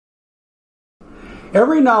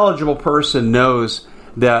Every knowledgeable person knows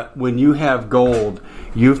that when you have gold,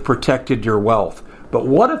 you've protected your wealth. But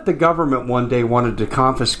what if the government one day wanted to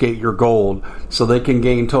confiscate your gold so they can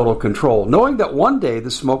gain total control, knowing that one day the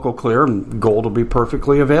smoke will clear and gold will be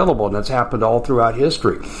perfectly available, and that's happened all throughout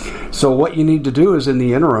history. So what you need to do is, in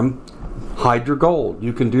the interim, hide your gold.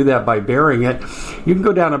 You can do that by burying it. You can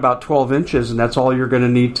go down about 12 inches, and that's all you're going to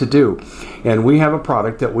need to do. And we have a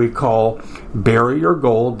product that we call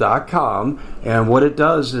buryyourgold.com, and what it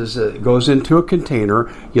does is it goes into a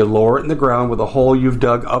container. You lower it in the ground with a hole you've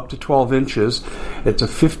dug up to 12 inches. It's a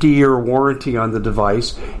 50-year warranty on the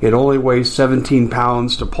device. It only weighs 17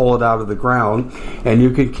 pounds to pull it out of the ground, and you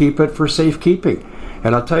can keep it for safekeeping.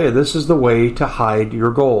 And I'll tell you, this is the way to hide your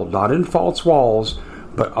gold, not in false walls,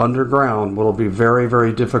 but underground. Will be very,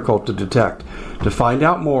 very difficult to detect. To find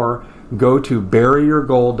out more, go to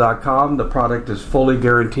buryyourgold.com. The product is fully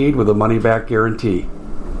guaranteed with a money-back guarantee.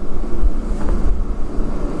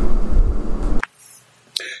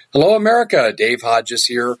 Hello, America. Dave Hodges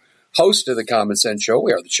here, host of the Common Sense Show.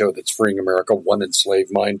 We are the show that's freeing America one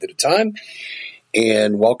enslaved mind at a time.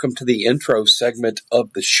 And welcome to the intro segment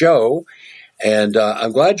of the show. And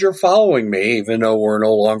I'm glad you're following me, even though we're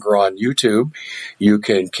no longer on YouTube. You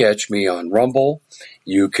can catch me on Rumble.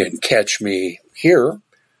 You can catch me here.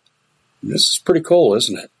 This is pretty cool,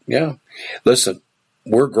 isn't it? Yeah. Listen,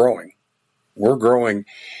 we're growing. We're growing,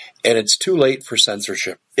 and it's too late for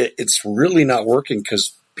censorship. It's really not working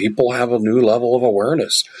because people have a new level of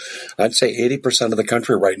awareness. I'd say 80% of the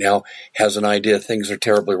country right now has an idea things are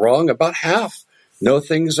terribly wrong. About half know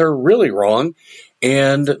things are really wrong.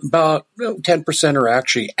 And about 10% are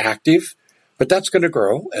actually active, but that's going to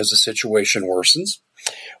grow as the situation worsens.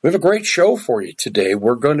 We have a great show for you today.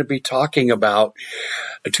 We're going to be talking about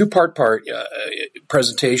a two-part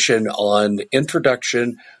presentation on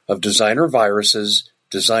introduction of designer viruses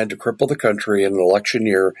designed to cripple the country in an election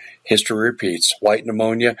year. History repeats, white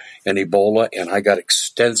pneumonia and Ebola, and I got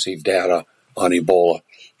extensive data on Ebola.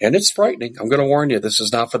 And it's frightening. I'm going to warn you, this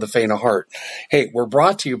is not for the faint of heart. Hey, we're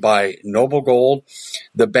brought to you by Noble Gold.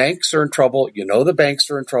 The banks are in trouble. You know the banks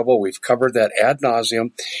are in trouble. We've covered that ad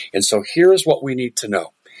nauseum. And so here's what we need to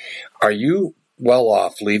know. Are you well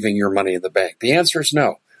off leaving your money in the bank? The answer is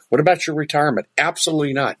no. What about your retirement?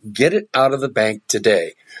 Absolutely not. Get it out of the bank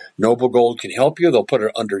today. Noble Gold can help you. They'll put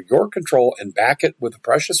it under your control and back it with a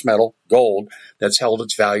precious metal, gold, that's held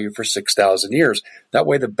its value for 6,000 years. That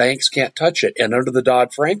way the banks can't touch it. And under the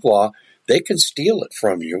Dodd-Frank law, they can steal it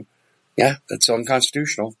from you. Yeah, that's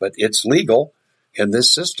unconstitutional, but it's legal in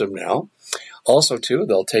this system now. Also, too,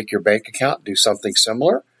 they'll take your bank account and do something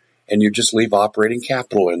similar, and you just leave operating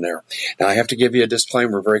capital in there. Now, I have to give you a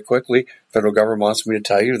disclaimer very quickly. Federal government wants me to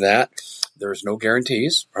tell you that there's no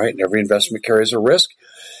guarantees, right? And every investment carries a risk,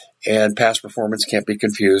 and past performance can't be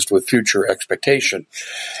confused with future expectation.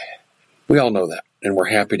 We all know that, and we're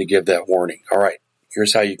happy to give that warning. All right,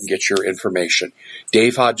 here's how you can get your information.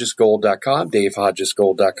 DaveHodgesGold.com,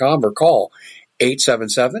 DaveHodgesGold.com, or call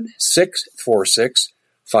 877-646-5347,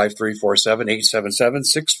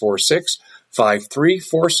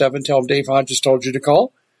 877-646-5347. Tell them Dave Hodges told you to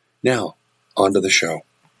call. Now, on to the show.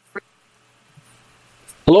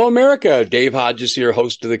 Hello, America. Dave Hodges here,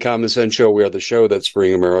 host of the Common Sense Show. We are the show that's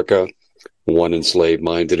freeing America one enslaved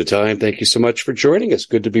mind at a time. Thank you so much for joining us.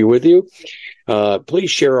 Good to be with you. Please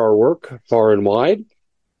share our work far and wide.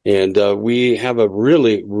 And we have a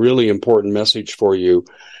really, really important message for you,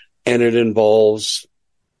 and it involves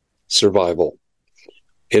survival.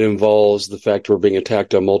 It involves the fact we're being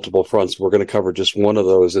attacked on multiple fronts. We're going to cover just one of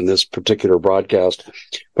those in this particular broadcast,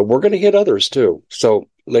 but we're going to hit others too. So,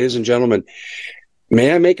 ladies and gentlemen,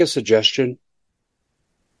 may I make a suggestion?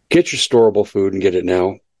 Get your storable food and get it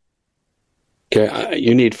now. Okay,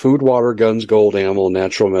 you need food, water, guns, gold, ammo,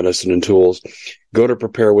 natural medicine, and tools. Go to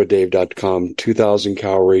preparewithdave.com. 2,000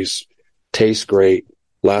 calories, tastes great,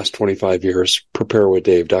 last 25 years.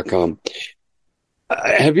 Preparewithdave.com.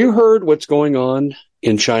 Have you heard what's going on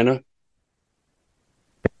in China?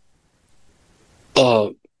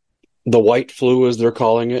 The white flu, as they're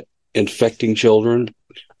calling it, infecting children,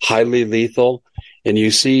 highly lethal. And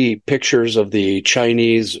you see pictures of the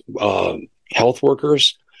Chinese health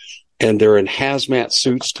workers, and they're in hazmat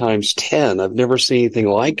suits times 10. I've never seen anything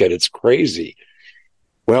like it. It's crazy.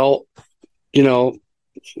 Well, you know,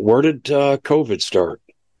 where did COVID start?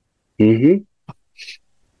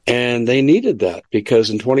 And they needed that because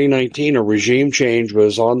in 2019, a regime change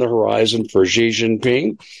was on the horizon for Xi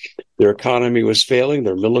Jinping. Their economy was failing.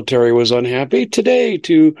 Their military was unhappy. Today,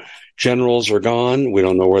 two generals are gone. We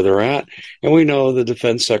don't know where they're at. And we know the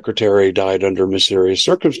defense secretary died under mysterious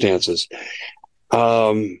circumstances.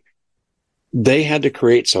 They had to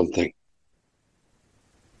create something.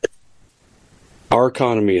 Our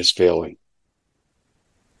economy is failing.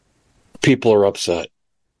 People are upset.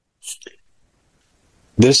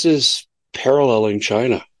 This is paralleling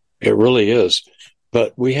China. It really is.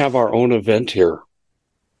 But we have our own event here.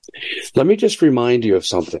 Let me just remind you of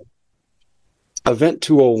something. Event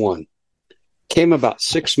 201 came about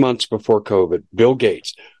 6 months before COVID. Bill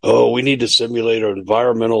Gates. Oh, we need to simulate an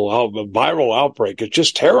viral outbreak. It's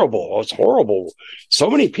just terrible. It's horrible. So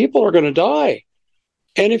many people are going to die.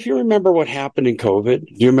 And if you remember what happened in COVID,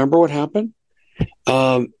 do you remember what happened?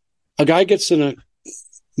 A guy gets in a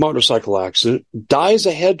motorcycle accident, dies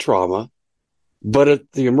of head trauma, but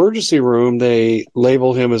at the emergency room, they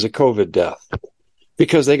label him as a COVID death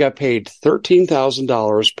because they got paid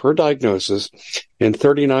 $13,000 per diagnosis and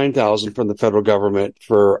 $39,000 from the federal government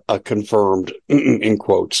for a confirmed, in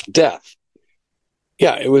quotes, death.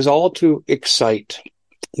 Yeah, it was all to excite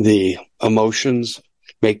the emotions,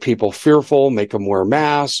 make people fearful, make them wear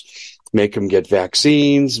masks, make them get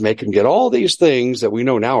vaccines, make them get all these things that we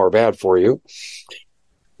know now are bad for you.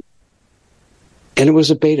 And it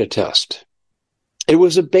was a beta test. It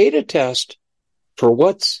was a beta test for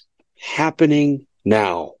what's happening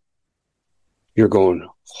now. You're going,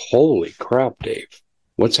 holy crap, Dave.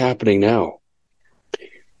 What's happening now?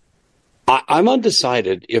 I'm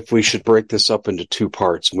undecided if we should break this up into two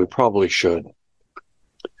parts, and we probably should.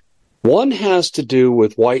 One has to do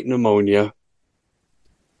with white pneumonia.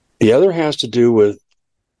 The other has to do with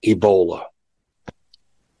Ebola.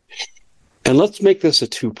 And let's make this a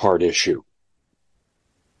two-part issue.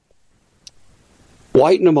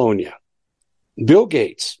 White pneumonia. Bill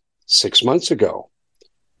Gates, 6 months ago.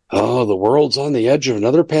 Oh, the world's on the edge of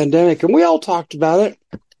another pandemic. And we all talked about it.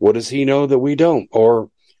 What does he know that we don't? Or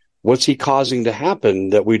what's he causing to happen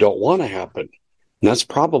that we don't want to happen? And that's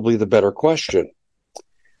probably the better question.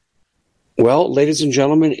 Well, ladies and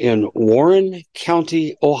gentlemen, in Warren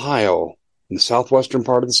County, Ohio, in the southwestern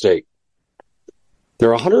part of the state, there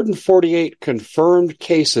are 148 confirmed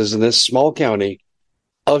cases in this small county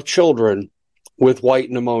of children with white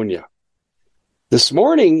pneumonia. This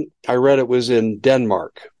morning, I read it was in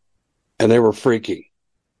Denmark, and they were freaking.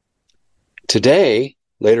 Today,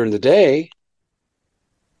 later in the day,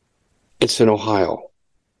 it's in Ohio.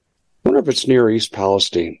 I wonder if it's near East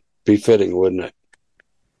Palestine. Be fitting, wouldn't it?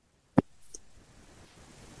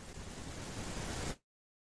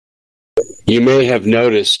 You may have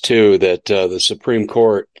noticed, too, that the Supreme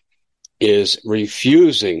Court is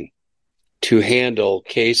refusing to handle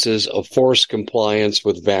cases of forced compliance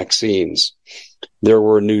with vaccines. There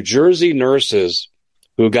were New Jersey nurses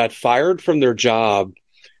who got fired from their job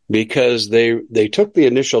because they took the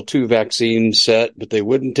initial 2 vaccine set, but they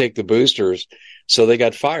wouldn't take the boosters, so they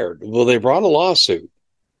got fired. Well, they brought a lawsuit,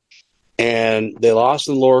 and they lost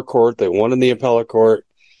in the lower court. They won in the appellate court,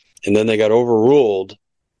 and then they got overruled.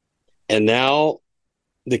 And now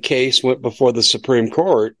the case went before the Supreme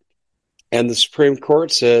Court, and the Supreme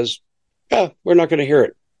Court says, yeah, we're not going to hear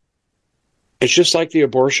it. It's just like the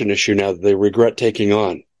abortion issue now that they regret taking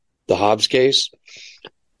on. The Hobbs case,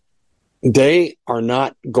 they are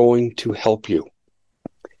not going to help you.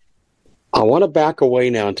 I want to back away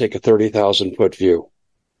now and take a 30,000-foot view.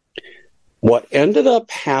 What ended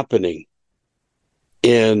up happening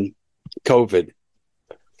in COVID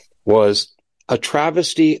was a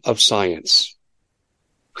travesty of science.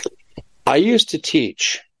 I used to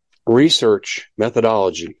teach research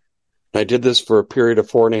methodology. I did this for a period of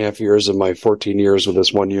 4.5 years of my 14 years with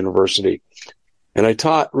this one university. And I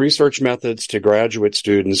taught research methods to graduate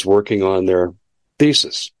students working on their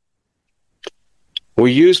thesis.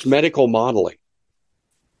 We used medical modeling.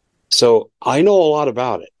 So I know a lot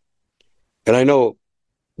about it. And I know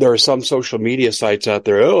there are some social media sites out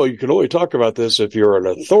there, oh, you can only talk about this if you're an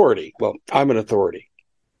authority. Well, I'm an authority.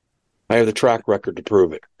 I have the track record to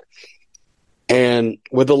prove it. And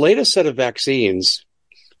with the latest set of vaccines,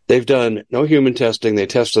 they've done no human testing. They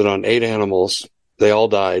tested on 8 animals. They all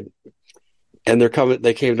died. And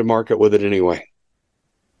they came to market with it anyway.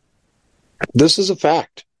 This is a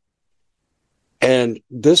fact. And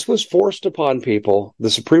this was forced upon people. The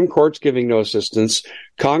Supreme Court's giving no assistance.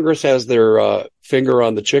 Congress has their finger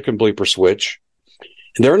on the chicken bleeper switch.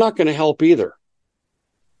 And they're not going to help either.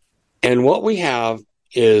 And what we have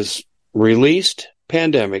is released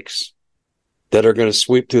pandemics that are going to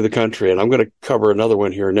sweep through the country. And I'm going to cover another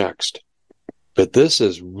one here next. But this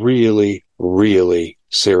is really, really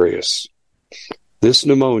serious. This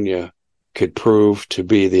pneumonia could prove to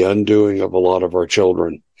be the undoing of a lot of our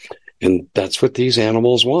children. And that's what these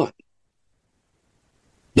animals want.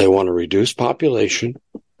 They want to reduce population.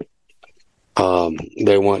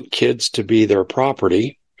 They want kids to be their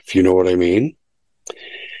property, if you know what I mean.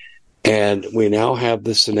 And we now have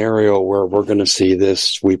this scenario where we're going to see this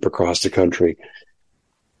sweep across the country.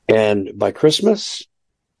 And by Christmas,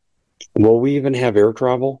 will we even have air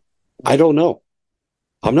travel? I don't know.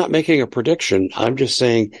 I'm not making a prediction. I'm just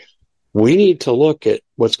saying we need to look at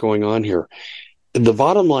what's going on here. The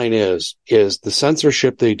bottom line is the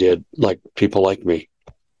censorship they did, like people like me,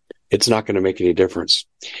 it's not going to make any difference.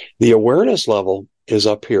 The awareness level is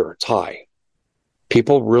up here. It's high.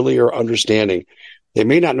 People really are understanding. They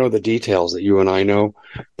may not know the details that you and I know,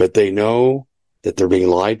 but they know that they're being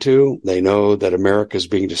lied to. They know that America is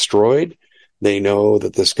being destroyed. They know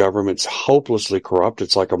that this government's hopelessly corrupt.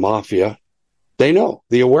 It's like a mafia. They know.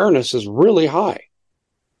 The awareness is really high.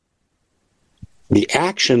 The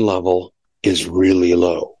action level is really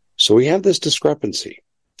low. So we have this discrepancy.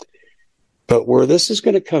 But where this is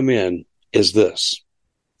going to come in is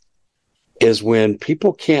when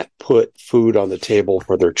people can't put food on the table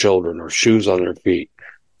for their children or shoes on their feet.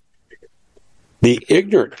 The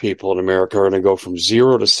ignorant people in America are going to go from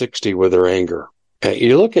 0 to 60 with their anger.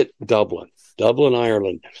 You look at Dublin,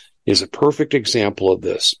 Ireland is a perfect example of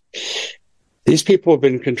this. These people have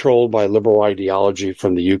been controlled by liberal ideology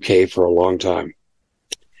from the UK for a long time.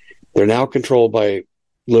 They're now controlled by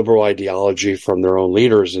liberal ideology from their own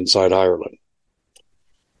leaders inside Ireland.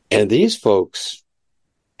 And these folks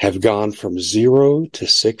have gone from 0 to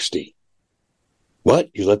 60. What?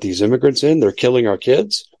 You let these immigrants in? They're killing our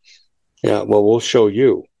kids? Yeah, well, we'll show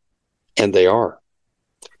you. And they are.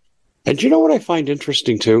 And you know what I find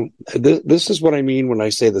interesting too? This is what I mean when I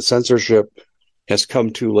say the censorship has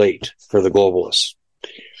come too late for the globalists.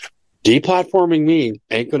 Deplatforming me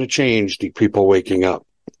ain't going to change the people waking up.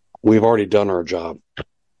 We've already done our job.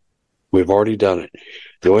 We've already done it.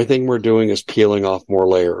 The only thing we're doing is peeling off more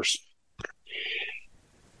layers.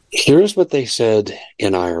 Here's what they said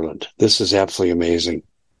in Ireland. This is absolutely amazing.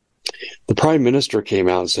 The Prime Minister came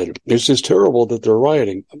out and said, this is terrible that they're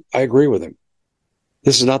rioting. I agree with him.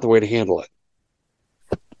 This is not the way to handle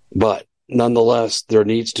it. But nonetheless, there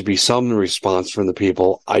needs to be some response from the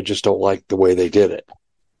people. I just don't like the way they did it.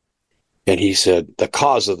 And he said, the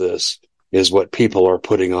cause of this is what people are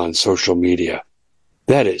putting on social media.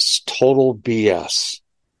 That is total BS.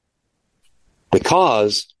 The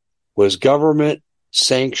cause was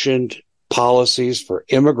government-sanctioned policies for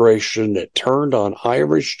immigration that turned on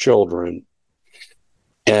Irish children,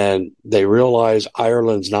 and they realized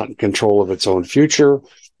Ireland's not in control of its own future.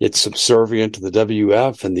 It's subservient to the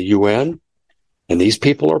WF and the UN, and these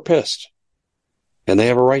people are pissed, and they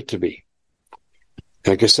have a right to be.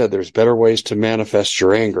 Like I said, there's better ways to manifest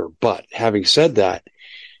your anger, but having said that,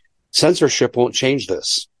 censorship won't change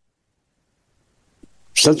this.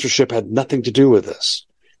 Censorship had nothing to do with this.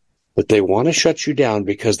 But they want to shut you down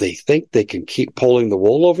because they think they can keep pulling the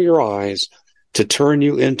wool over your eyes to turn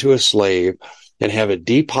you into a slave and have a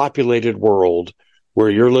depopulated world where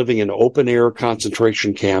you're living in open-air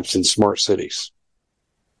concentration camps in smart cities.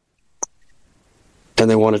 And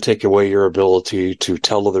they want to take away your ability to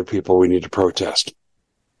tell other people we need to protest.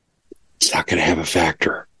 It's not going to have a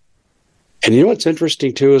factor. And you know what's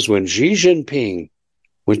interesting, too, is when Xi Jinping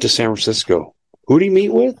went to San Francisco, who did he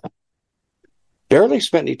meet with? Barely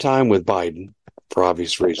spent any time with Biden, for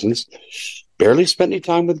obvious reasons. Barely spent any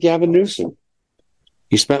time with Gavin Newsom.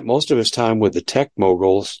 He spent most of his time with the tech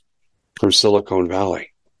moguls from Silicon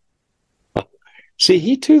Valley. See,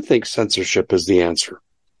 he too thinks censorship is the answer.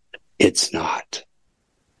 It's not.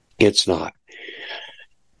 It's not.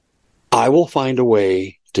 I will find a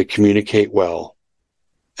way to communicate well,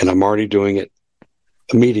 and I'm already doing it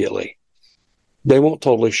immediately. They won't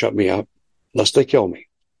totally shut me up unless they kill me.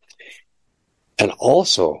 And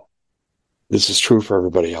also, this is true for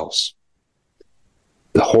everybody else.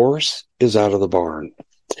 The horse is out of the barn.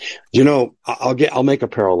 You know, I'll make a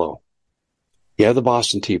parallel. You have the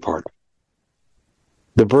Boston Tea Party.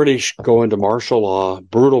 The British go into martial law,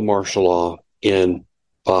 brutal martial law in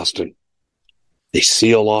Boston. They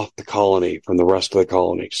seal off the colony from the rest of the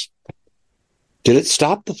colonies. Did it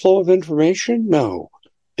stop the flow of information? No.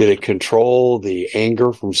 Did it control the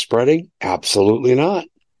anger from spreading? Absolutely not.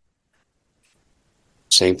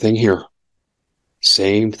 Same thing here.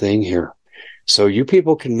 Same thing here. So you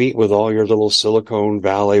people can meet with all your little Silicon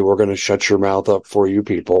Valley, we're going to shut your mouth up for you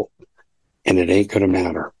people, and it ain't going to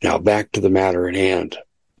matter. Now back to the matter at hand.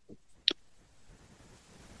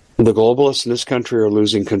 The globalists in this country are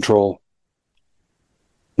losing control.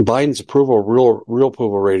 Biden's real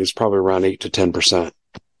approval rate is probably around 8 to 10%.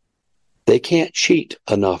 They can't cheat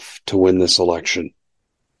enough to win this election.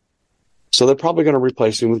 So they're probably going to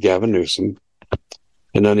replace him with Gavin Newsom.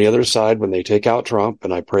 And on the other side, when they take out Trump,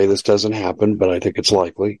 and I pray this doesn't happen, but I think it's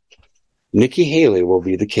likely, Nikki Haley will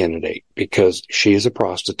be the candidate because she is a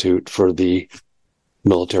prostitute for the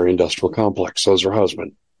military-industrial complex. So is her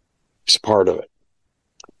husband. He's a part of it.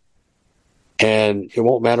 And it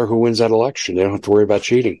won't matter who wins that election. They don't have to worry about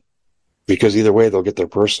cheating because either way, they'll get their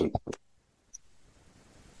person.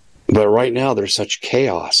 But right now, there's such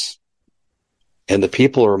chaos. And the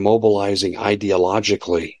people are mobilizing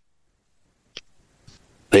ideologically.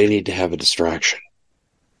 They need to have a distraction.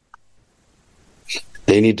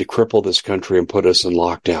 They need to cripple this country and put us in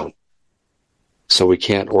lockdown so we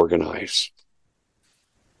can't organize.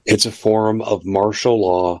 It's a form of martial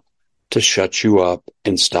law to shut you up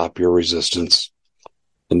and stop your resistance.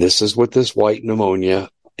 And this is what this white pneumonia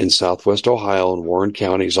in Southwest Ohio and Warren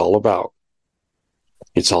County is all about.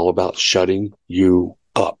 It's all about shutting you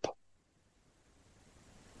up.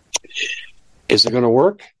 Is it going to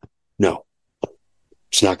work? No,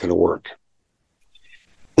 it's not going to work.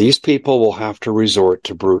 These people will have to resort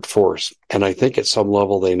to brute force. And I think at some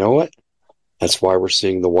level they know it. That's why we're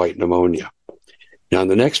seeing the white pneumonia. Now, in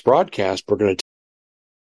the next broadcast, we're going to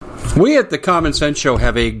We at the Common Sense Show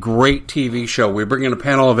have a great TV show. We bring in a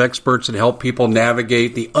panel of experts and help people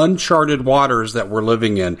navigate the uncharted waters that we're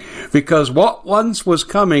living in. Because what once was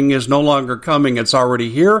coming is no longer coming. It's already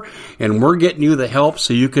here, and we're getting you the help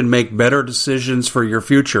so you can make better decisions for your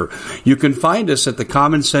future. You can find us at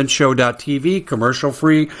thecommonsenseshow.tv,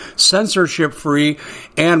 commercial-free, censorship-free,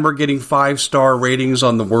 and we're getting 5-star ratings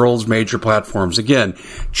on the world's major platforms. Again,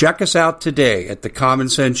 check us out today at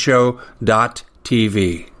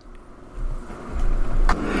thecommonsenseshow.tv.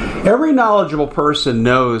 Every knowledgeable person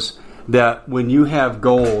knows that when you have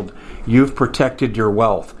gold, you've protected your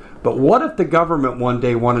wealth. But what if the government one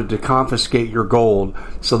day wanted to confiscate your gold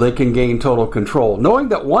so they can gain total control, knowing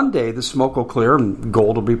that one day the smoke will clear and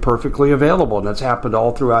gold will be perfectly available, and that's happened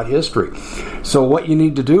all throughout history. So what you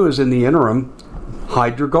need to do is, in the interim,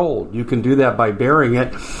 hide your gold. You can do that by burying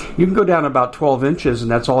it. You can go down about 12 inches, and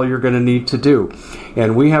that's all you're going to need to do.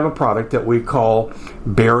 And we have a product that we call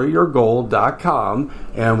buryyourgold.com,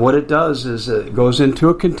 and what it does is it goes into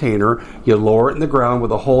a container. You lower it in the ground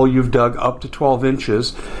with a hole you've dug up to 12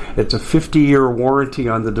 inches. It's a 50-year warranty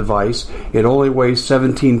on the device. It only weighs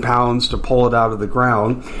 17 pounds to pull it out of the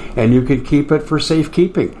ground, and you can keep it for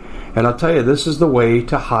safekeeping. And I'll tell you, this is the way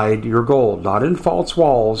to hide your gold, not in false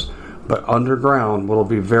walls, but underground. Will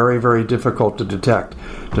be very, very difficult to detect.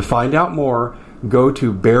 To find out more, go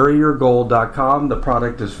to buryyourgold.com. The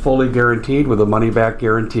product is fully guaranteed with a money-back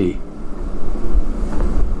guarantee.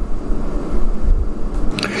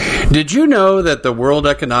 Did you know that the World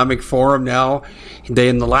Economic Forum now,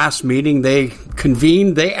 in the last meeting they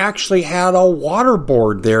convened, they actually had a water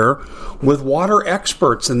board there with water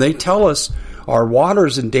experts, and they tell us our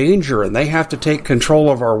water's in danger and they have to take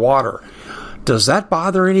control of our water. Does that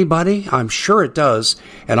bother anybody? I'm sure it does.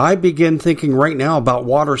 And I begin thinking right now about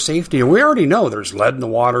water safety. And we already know there's lead in the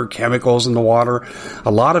water, chemicals in the water.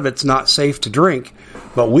 A lot of it's not safe to drink.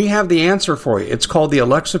 But we have the answer for you. It's called the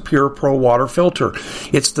Alexa Pure Pro Water Filter.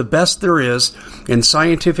 It's the best there is, and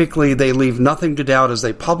scientifically they leave nothing to doubt as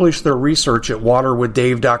they publish their research at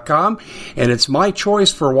waterwithdave.com, and it's my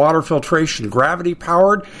choice for water filtration.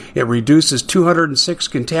 Gravity-powered, it reduces 206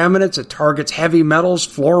 contaminants, it targets heavy metals,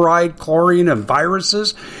 fluoride, chlorine, and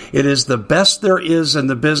viruses. It is the best there is in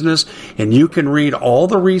the business, and you can read all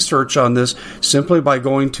the research on this simply by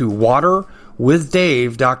going to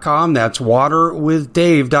waterwithdave.com. That's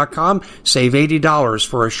waterwithdave.com. Save $80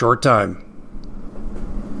 for a short time.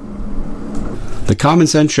 The Common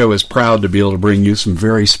Sense Show is proud to be able to bring you some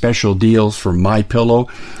very special deals from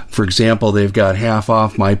MyPillow. For example, they've got half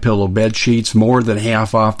off MyPillow bed sheets, more than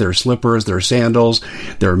half off their slippers, their sandals,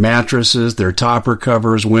 their mattresses, their topper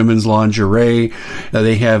covers, women's lingerie.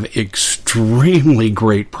 They have extremely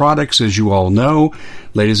great products, as you all know.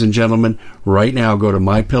 Ladies and gentlemen, right now go to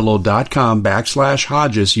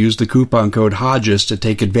mypillow.com/Hodges. Use the coupon code Hodges to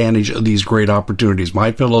take advantage of these great opportunities.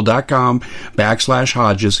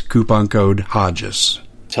 mypillow.com/Hodges, coupon code Hodges.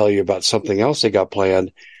 Tell you about something else they got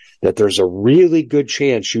planned, that there's a really good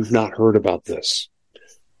chance you've not heard about this.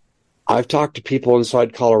 I've talked to people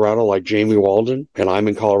inside Colorado like Jamie Walden, and I'm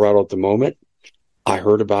in Colorado at the moment. I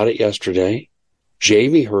heard about it yesterday.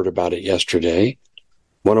 Jamie heard about it yesterday.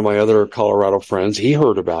 One of my other Colorado friends, he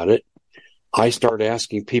heard about it. I started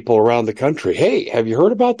asking people around the country, hey, have you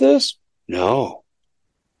heard about this? No.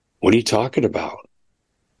 What are you talking about?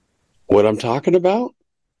 What I'm talking about?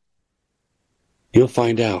 You'll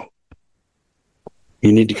find out.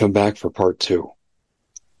 You need to come back for part 2.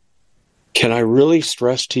 Can I really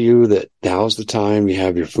stress to you that now's the time you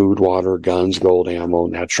have your food, water, guns, gold, ammo,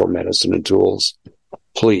 natural medicine, and tools?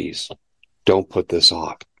 Please don't put this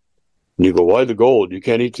off. And you go, why the gold? You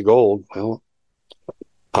can't eat the gold. Well,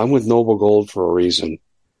 I'm with Noble Gold for a reason.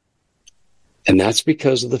 And that's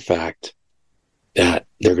because of the fact that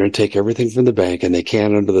they're going to take everything from the bank, and they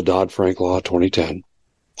can under the Dodd-Frank Law 2010,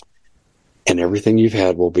 and everything you've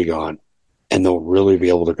had will be gone, and they'll really be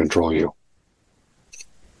able to control you.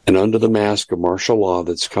 And under the mask of martial law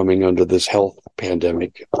that's coming under this health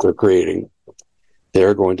pandemic they're creating,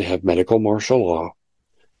 they're going to have medical martial law,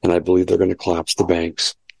 and I believe they're going to collapse the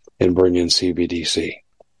banks and bring in CBDC.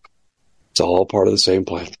 It's all part of the same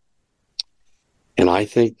plan. And I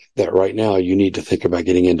think that right now you need to think about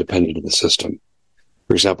getting independent of the system.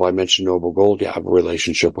 For example, I mentioned Noble Gold. Yeah, I have a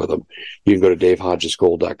relationship with them. You can go to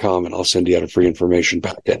davehodgesgold.com and I'll send you out a free information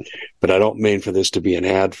packet. But I don't mean for this to be an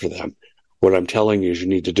ad for them. What I'm telling you is you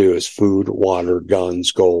need to do is food, water,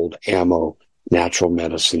 guns, gold, ammo, natural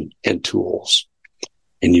medicine, and tools.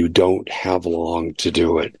 And you don't have long to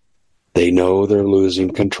do it. They know they're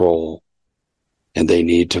losing control and they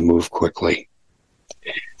need to move quickly.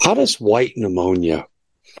 How does white pneumonia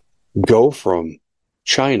go from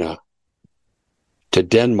China to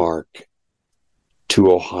Denmark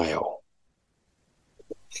to Ohio?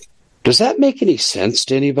 Does that make any sense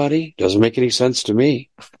to anybody? Doesn't make any sense to me.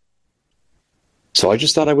 So I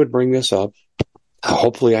just thought I would bring this up.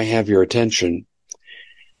 Hopefully I have your attention.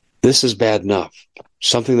 This is bad enough.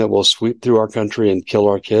 Something that will sweep through our country and kill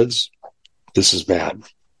our kids. This is bad.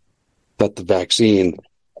 But the vaccine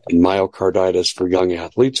and myocarditis for young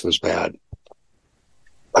athletes was bad.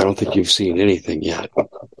 I don't think you've seen anything yet.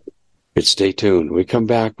 But stay tuned. When we come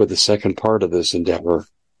back with the second part of this endeavor,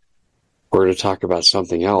 we're going to talk about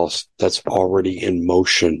something else that's already in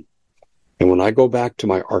motion. And when I go back to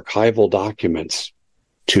my archival documents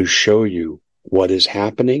to show you what is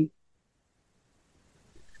happening,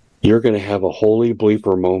 you're going to have a holy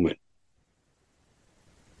bleeper moment.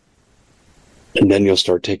 And then you'll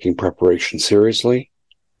start taking preparation seriously,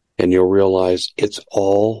 and you'll realize it's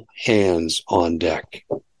all hands on deck.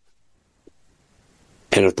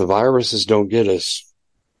 And if the viruses don't get us,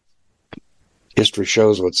 history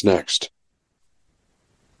shows what's next.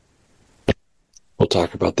 We'll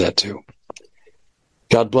talk about that too.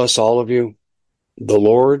 God bless all of you. The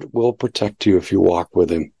Lord will protect you if you walk with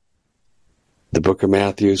him. The book of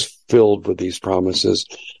Matthew is filled with these promises,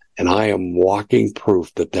 and I am walking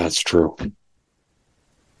proof that that's true.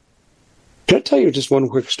 Can I tell you just one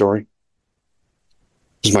quick story?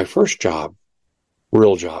 It was my first job,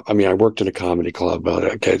 real job. I mean, I worked in a comedy club,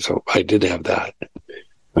 okay, so I did have that.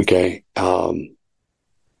 Okay. And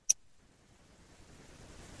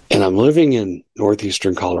I'm living in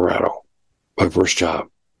northeastern Colorado, my first job.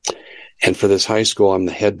 And for this high school, I'm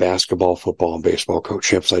the head basketball, football, and baseball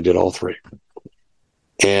coach. Yep, so I did all three.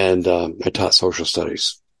 And I taught social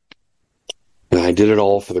studies. And I did it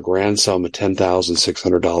all for the grand sum of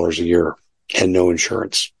 $10,600 a year and no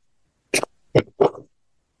insurance.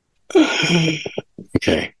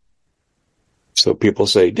 Okay. So people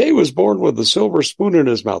say, Dave was born with a silver spoon in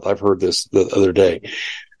his mouth. I've heard this the other day.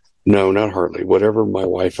 No, not hardly. Whatever my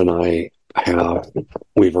wife and I have,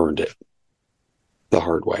 we've earned it the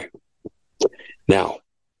hard way. Now,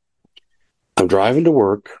 I'm driving to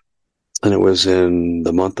work, and it was in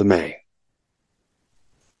the month of May.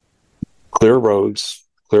 Clear roads,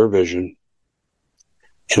 clear vision,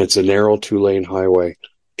 and it's a narrow 2-lane highway.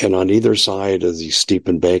 And on either side of these steep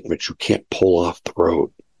embankments, you can't pull off the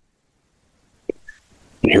road.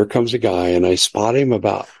 And here comes a guy, and I spot him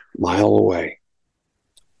about a mile away.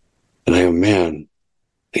 And I go, man,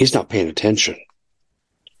 he's not paying attention.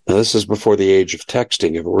 Now, this is before the age of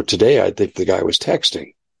texting. If it were today, I'd think the guy was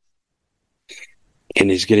texting. And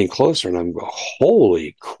he's getting closer, and I'm going,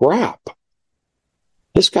 holy crap.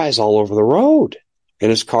 This guy's all over the road. And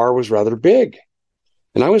his car was rather big.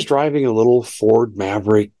 And I was driving a little Ford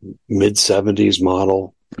Maverick mid-70s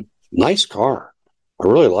model. Nice car. I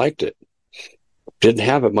really liked it. Didn't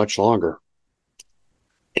have it much longer.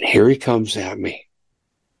 And here he comes at me.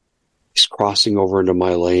 He's crossing over into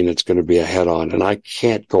my lane. It's going to be a head-on, and I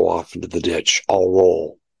can't go off into the ditch. I'll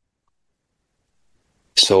roll.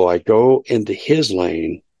 So I go into his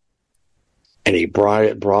lane, and he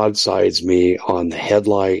broadsides me on the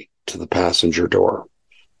headlight to the passenger door.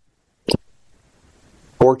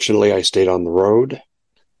 Fortunately, I stayed on the road.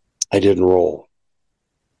 I didn't roll.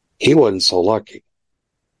 He wasn't so lucky,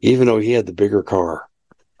 even though he had the bigger car.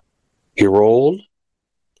 He rolled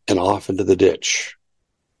and off into the ditch.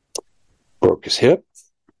 Broke his hip,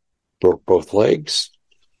 broke both legs,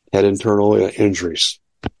 had internal injuries.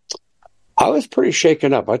 I was pretty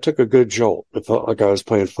shaken up. I took a good jolt. It felt like I was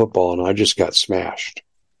playing football and I just got smashed.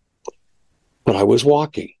 But I was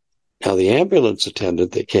walking. Now, the ambulance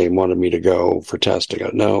attendant that came wanted me to go for testing.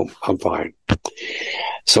 No, I'm fine.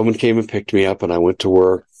 Someone came and picked me up, and I went to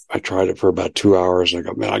work. I tried it for about 2 hours, and I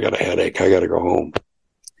go, man, I got a headache. I got to go home.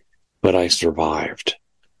 But I survived.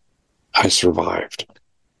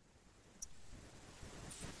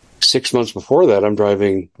 6 months before that, I'm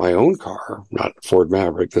driving my own car, not a Ford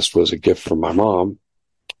Maverick. This was a gift from my mom.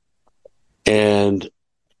 And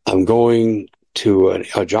I'm going to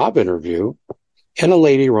a job interview, and a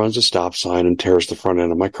lady runs a stop sign and tears the front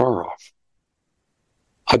end of my car off.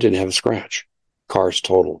 I didn't have a scratch. Car's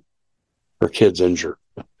totaled. Her kid's injured.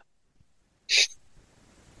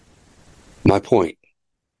 My point,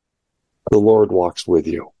 the Lord walks with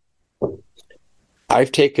you.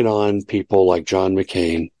 I've taken on people like John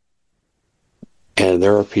McCain, and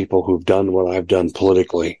there are people who've done what I've done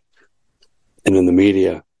politically and in the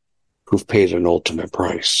media who've paid an ultimate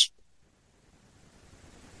price.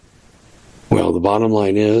 Well, the bottom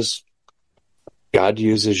line is God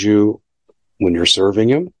uses you when you're serving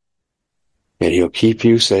him, and he'll keep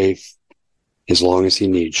you safe as long as he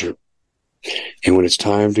needs you. And when it's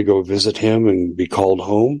time to go visit him and be called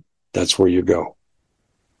home, that's where you go.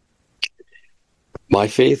 My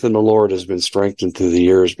faith in the Lord has been strengthened through the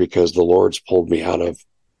years because the Lord's pulled me out of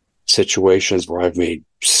situations where I've made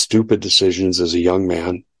stupid decisions as a young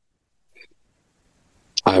man.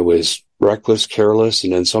 I was reckless, careless,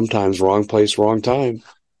 and then sometimes wrong place, wrong time.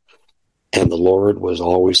 And the Lord was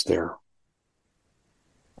always there.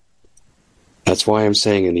 That's why I'm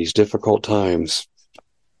saying in these difficult times,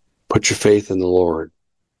 put your faith in the Lord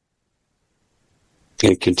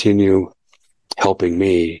and continue helping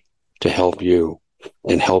me to help you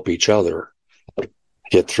and help each other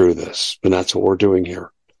get through this. And that's what we're doing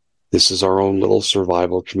here. This is our own little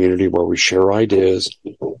survival community where we share ideas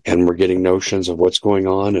and we're getting notions of what's going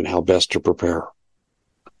on and how best to prepare.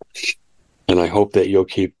 And I hope that you'll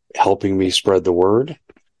keep helping me spread the word.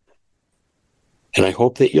 And I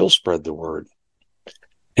hope that you'll spread the word.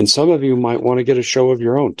 And some of you might want to get a show of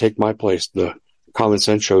your own. Take my place. The Common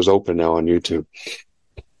Sense Show is open now on YouTube.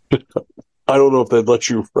 I don't know if they'd let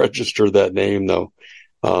you register that name, though.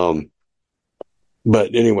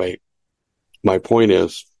 But anyway, my point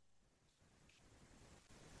is,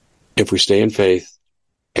 if we stay in faith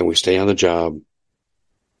and we stay on the job,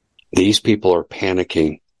 these people are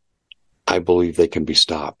panicking. I believe they can be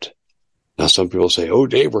stopped. Now, some people say, oh,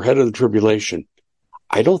 Dave, we're headed to the tribulation.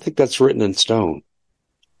 I don't think that's written in stone.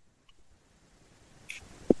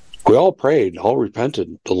 We all prayed, all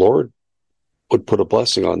repented. The Lord would put a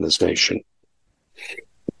blessing on this nation.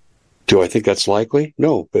 Do I think that's likely?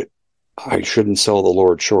 No, but I shouldn't sell the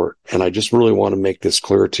Lord short. And I just really want to make this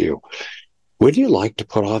clear to you. Would you like to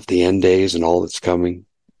put off the end days and all that's coming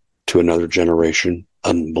to another generation,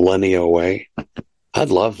 a millennia away?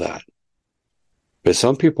 I'd love that. But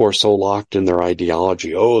some people are so locked in their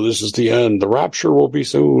ideology. Oh, this is the end. The rapture will be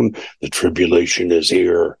soon. The tribulation is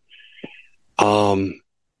here.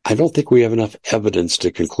 I don't think we have enough evidence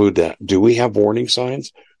to conclude that. Do we have warning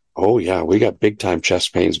signs? Oh, yeah, we got big-time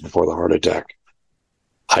chest pains before the heart attack.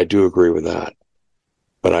 I do agree with that.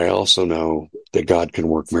 But I also know that God can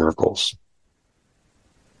work miracles.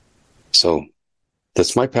 So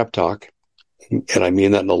that's my pep talk. And I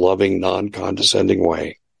mean that in a loving, non-condescending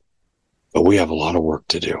way. But we have a lot of work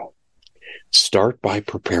to do. Start by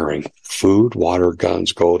preparing food, water,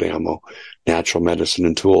 guns, gold, ammo, natural medicine,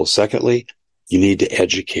 and tools. Secondly, you need to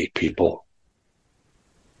educate people.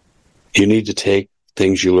 You need to take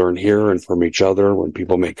things you learn here and from each other when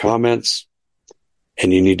people make comments,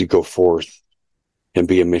 and you need to go forth and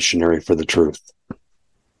be a missionary for the truth.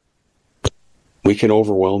 We can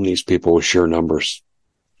overwhelm these people with sheer numbers,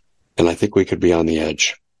 and I think we could be on the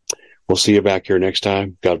edge. We'll see you back here next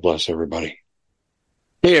time. God bless everybody.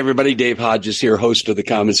 Hey, everybody. Dave Hodges here, host of the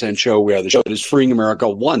Common Sense Show. We are the show that is freeing America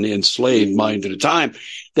one enslaved mind at a time.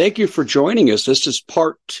 Thank you for joining us. This is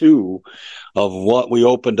part 2 of what we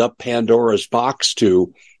opened up Pandora's box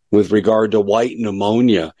to with regard to white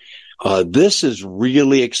pneumonia. This is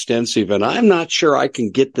really extensive, and I'm not sure I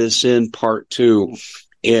can get this in part 2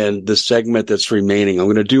 in the segment that's remaining. I'm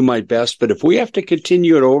going to do my best, but if we have to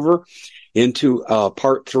continue it over into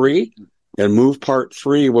part 3, and move part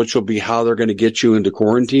 3, which will be how they're going to get you into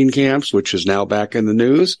quarantine camps, which is now back in the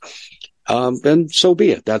news, then so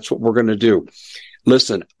be it. That's what we're going to do.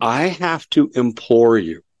 Listen, I have to implore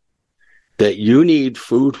you that you need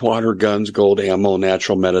food, water, guns, gold, ammo,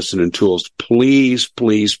 natural medicine, and tools. Please,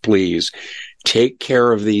 please, please take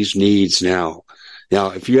care of these needs now.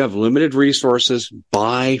 Now, if you have limited resources,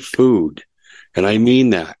 buy food. And I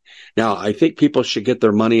mean that. Now, I think people should get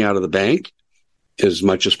their money out of the bank as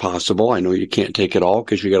much as possible. I know you can't take it all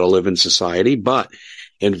because you got to live in society, but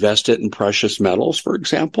invest it in precious metals, for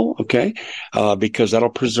example, okay? Because that'll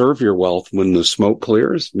preserve your wealth. When the smoke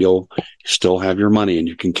clears, you'll still have your money and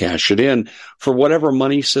you can cash it in for whatever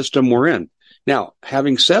money system we're in. Now,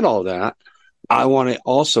 having said all that, I want to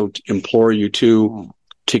also implore you to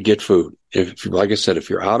get food. If, like I said, if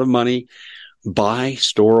you're out of money, buy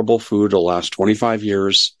storable food. It'll last 25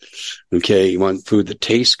 years. Okay. You want food that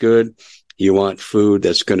tastes good. You want food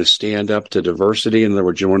that's going to stand up to diversity. In other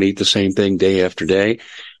words, you want to eat the same thing day after day.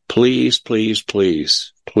 Please, please,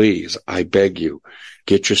 please, please, I beg you,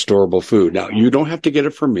 get your storable food. Now, you don't have to get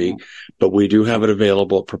it from me, but we do have it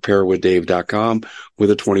available at preparewithdave.com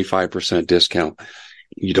with a 25% discount.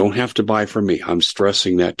 You don't have to buy from me. I'm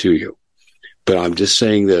stressing that to you. But I'm just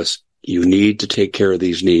saying this. You need to take care of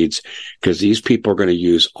these needs because these people are going to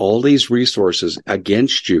use all these resources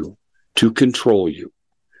against you to control you.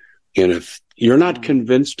 And if you're not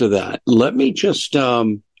convinced of that, let me just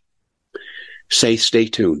say stay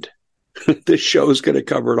tuned. This show is going to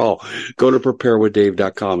cover it all. Go to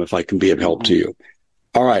preparewithdave.com if I can be of help to you.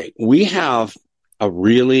 All right. We have a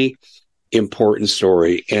really important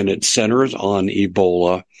story, and it centers on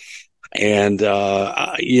Ebola. And,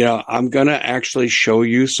 I'm going to actually show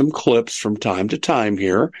you some clips from time to time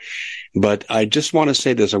here. But I just want to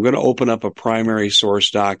say this. I'm going to open up a primary source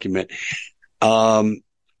document. Ebola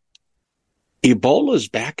is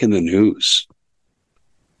back in the news.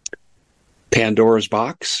 Pandora's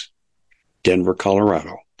box, Denver,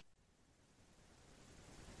 Colorado.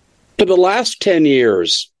 For the last 10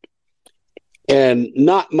 years, and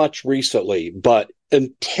not much recently, but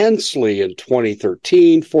intensely in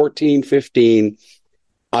 2013, 14, 15,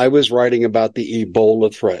 I was writing about the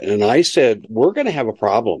Ebola threat. And I said, we're going to have a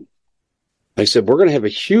problem. I said, we're going to have a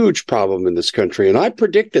huge problem in this country. And I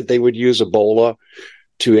predicted they would use Ebola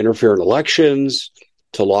to interfere in elections,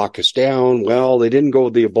 to lock us down. Well, they didn't go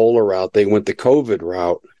the Ebola route. They went the COVID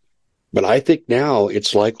route. But I think now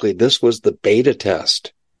it's likely this was the beta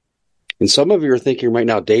test. And some of you are thinking right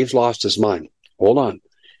now, Dave's lost his mind. Hold on.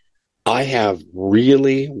 I have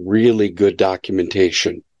really, really good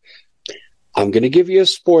documentation. I'm going to give you a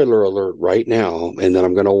spoiler alert right now, and then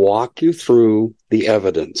I'm going to walk you through the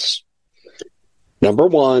evidence. Number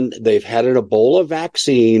one, they've had an Ebola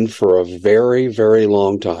vaccine for a very, very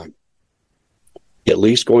long time, at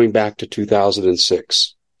least going back to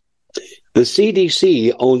 2006. The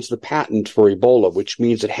CDC owns the patent for Ebola, which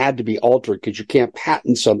means it had to be altered because you can't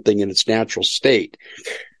patent something in its natural state.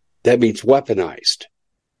 That means weaponized.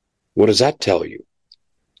 What does that tell you?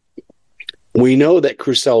 We know that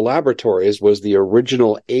Crucell Laboratories was the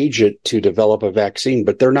original agent to develop a vaccine,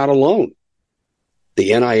 but they're not alone.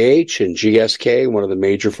 The NIH and GSK, one of the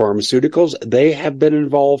major pharmaceuticals, they have been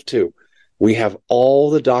involved too. We have all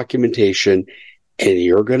the documentation, and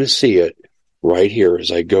you're going to see it right here as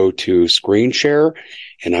I go to screen share,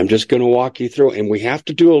 and I'm just going to walk you through, and we have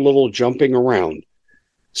to do a little jumping around.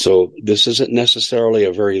 So this isn't necessarily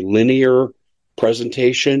a very linear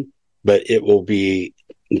presentation, but it will be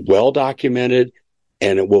well documented,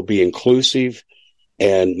 and it will be inclusive.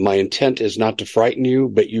 And my intent is not to frighten you,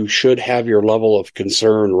 but you should have your level of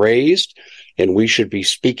concern raised, and we should be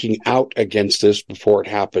speaking out against this before it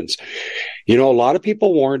happens. You know, a lot of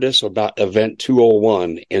people warned us about Event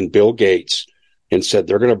 201 and Bill Gates and said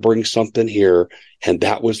they're going to bring something here, and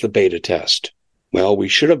that was the beta test. Well, we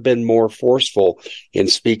should have been more forceful in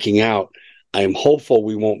speaking out. I am hopeful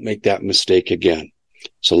we won't make that mistake again.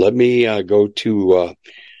 So let me go to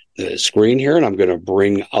the screen here, and I'm going to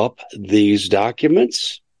bring up these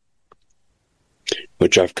documents,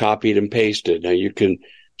 which I've copied and pasted. Now you can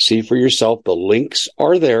see for yourself the links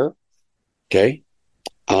are there, okay?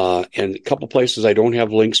 And a couple places I don't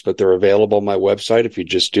have links, but they're available on my website if you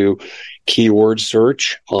just do keyword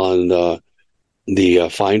search on the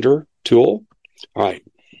Finder tool. All right.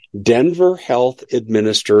 Denver Health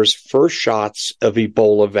administers first shots of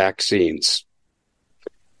Ebola vaccines.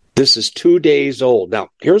 This is 2 days old. Now,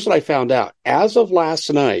 here's what I found out. As of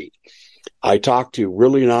last night, I talked to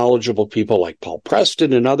really knowledgeable people like Paul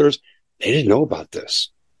Preston and others. They didn't know about this.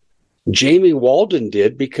 Jamie Walden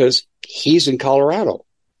did because he's in Colorado.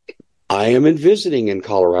 I am visiting in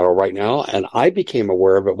Colorado right now, and I became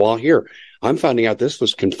aware of it while here. I'm finding out this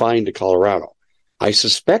was confined to Colorado. I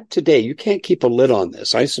suspect today, you can't keep a lid on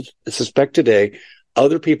this. I suspect today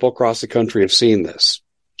other people across the country have seen this.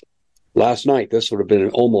 Last night, this would have been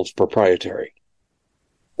almost proprietary.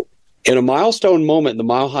 In a milestone moment in the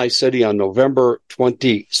Mile High City on November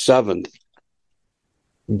 27th,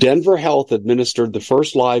 Denver Health administered the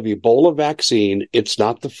first live Ebola vaccine. It's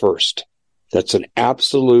not the first. That's an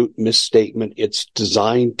absolute misstatement. It's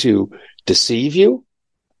designed to deceive you.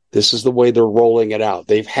 This is the way they're rolling it out.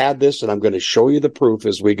 They've had this, and I'm going to show you the proof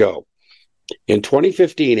as we go. In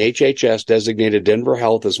 2015, HHS designated Denver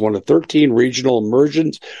Health as one of 13 regional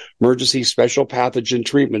emergency special pathogen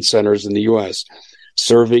treatment centers in the U.S.,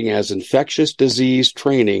 serving as infectious disease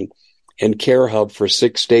training and care hub for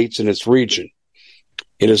 6 states in its region.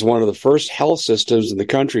 It is one of the first health systems in the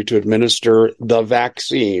country to administer the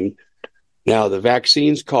vaccine. Now, the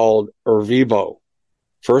vaccine's called Ervebo,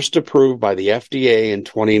 first approved by the FDA in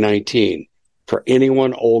 2019 for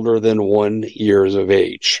anyone older than 1 year of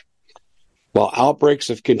age. While outbreaks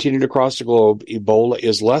have continued across the globe, Ebola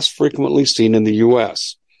is less frequently seen in the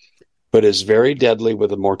U.S., but is very deadly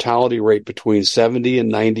with a mortality rate between 70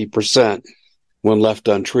 and 90% when left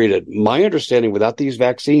untreated. My understanding, without these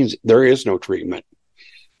vaccines, there is no treatment.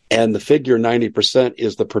 And the figure 90%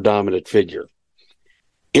 is the predominant figure.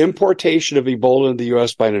 Importation of Ebola in the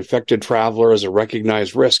U.S. by an infected traveler is a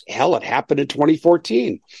recognized risk. Hell, it happened in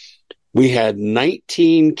 2014. We had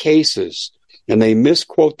 19 cases, and they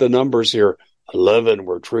misquote the numbers here. 11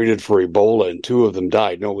 were treated for Ebola, and 2 of them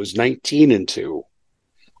died. No, it was 19 and 2.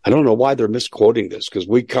 I don't know why they're misquoting this, because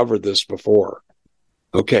we covered this before.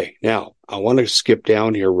 Okay, now, I want to skip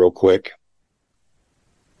down here real quick.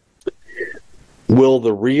 Will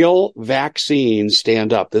the real vaccine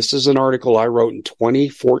stand up? This is an article I wrote in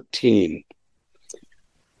 2014.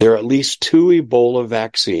 There are at least 2 Ebola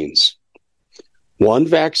vaccines. One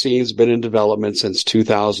vaccine's been in development since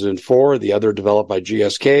 2004. The other, developed by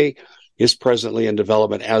GSK, is presently in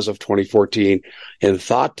development as of 2014 and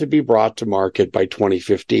thought to be brought to market by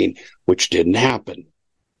 2015, which didn't happen.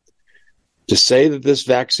 To say that this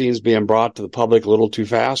vaccine is being brought to the public a little too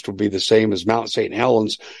fast would be the same as Mount St.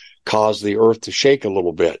 Helens caused the earth to shake a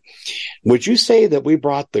little bit. Would you say that we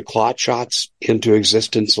brought the clot shots into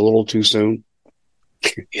existence a little too soon?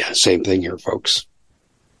 Yeah, same thing here, folks.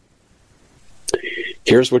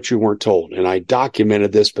 Here's what you weren't told, and I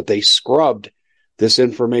documented this, but they scrubbed this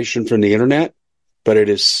information from the internet, but it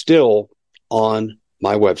is still on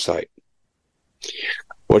my website.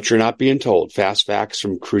 What you're not being told, fast facts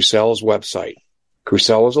from Crucell's website.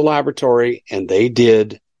 Crucell is a laboratory, and they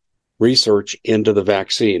did research into the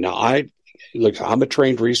vaccine. Now, I'm a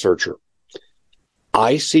trained researcher.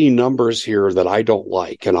 I see numbers here that I don't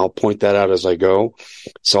like, and I'll point that out as I go.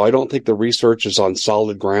 So I don't think the research is on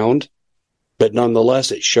solid ground, but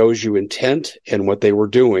nonetheless, it shows you intent and what they were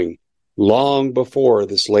doing long before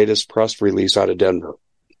this latest press release out of Denver.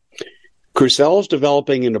 Crucell is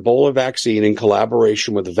developing an Ebola vaccine in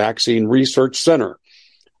collaboration with the Vaccine Research Center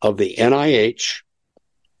of the NIH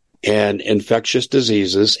and Infectious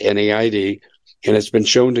Diseases, NIAID, and it's been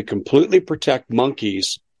shown to completely protect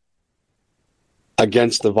monkeys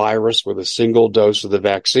against the virus with a single dose of the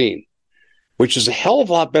vaccine, which is a hell of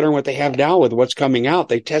a lot better than what they have now with what's coming out.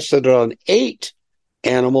 They tested it on 8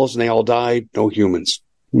 animals, and they all died, no humans.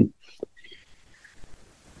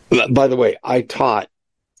 By the way, I taught,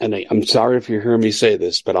 and I'm sorry if you're hearing me say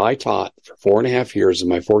this, but I taught for 4.5 years in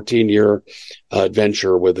my 14-year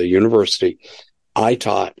adventure with a university. I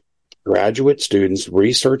taught graduate students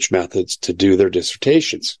research methods to do their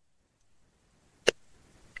dissertations.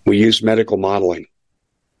 We used medical modeling.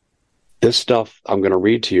 This stuff I'm going to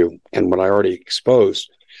read to you, and what I already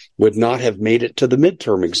exposed, would not have made it to the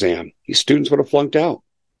midterm exam. These students would have flunked out.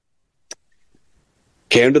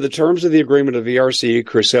 Under the terms of the agreement of VRC,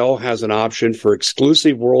 Crucell has an option for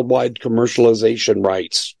exclusive worldwide commercialization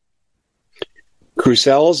rights.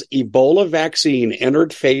 Crucell's Ebola vaccine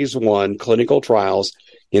entered phase 1 clinical trials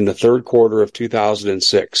in the third quarter of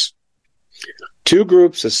 2006. 2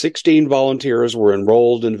 groups of 16 volunteers were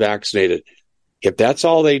enrolled and vaccinated. If that's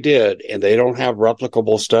all they did, and they don't have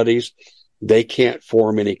replicable studies, they can't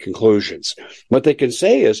form any conclusions. What they can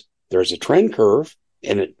say is there's a trend curve,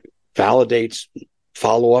 and it validates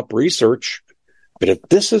follow-up research. But if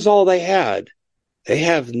this is all they had, they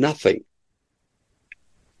have nothing.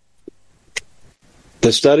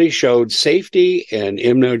 The study showed safety and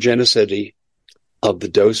immunogenicity of the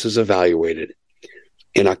doses evaluated.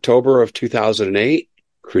 In October of 2008,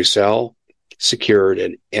 Crucell secured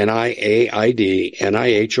an NIH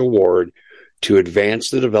award to advance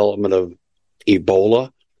the development of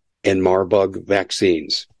Ebola and Marburg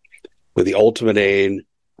vaccines, with the ultimate aim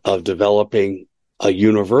of developing a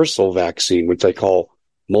universal vaccine, which they call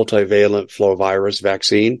multivalent flovirus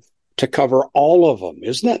vaccine, to cover all of them.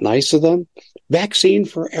 Isn't that nice of them? Vaccine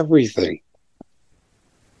for everything.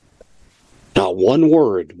 Not one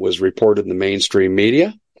word was reported in the mainstream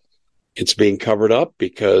media. It's being covered up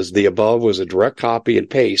because the above was a direct copy and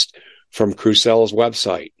paste from Crucell's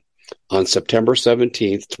website. on September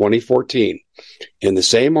 17th, 2014. In the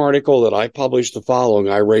same article that I published the following,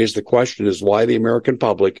 I raised the question as why the American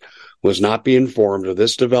public was not being informed of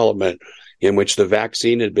this development in which the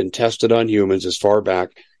vaccine had been tested on humans as far back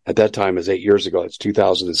at that time as 8 years ago. It's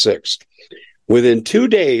 2006. Within 2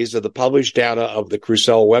 days of the published data of the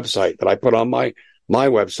Crucell website that I put on my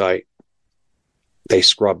website, they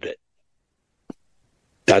scrubbed it.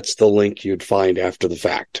 That's the link you'd find after the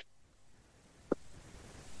fact.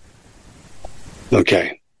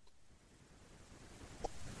 Okay.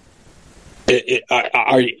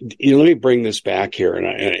 Let me bring this back here,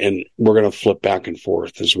 and we're going to flip back and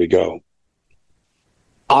forth as we go.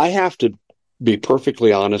 I have to be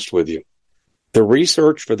perfectly honest with you. The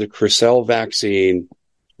research for the Crucell vaccine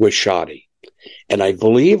was shoddy. And I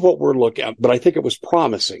believe what we're looking at, but I think it was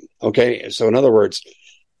promising. Okay. So in other words,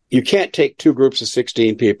 you can't take two groups of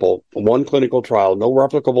 16 people, one clinical trial, no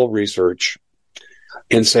replicable research,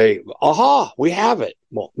 and say, aha, we have it.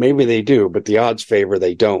 Well, maybe they do, but the odds favor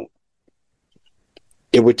they don't.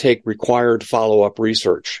 It would take required follow-up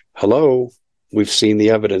research. Hello, we've seen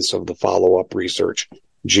the evidence of the follow-up research.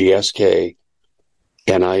 GSK,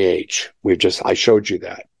 NIH. I showed you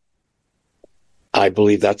that. I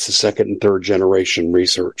believe that's the second and third generation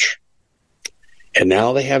research. And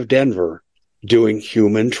now they have Denver doing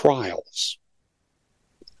human trials.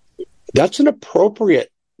 That's an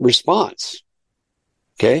appropriate response.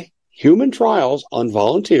 Okay? Human trials on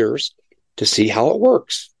volunteers to see how it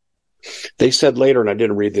works. They said later, and I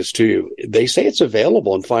didn't read this to you, they say it's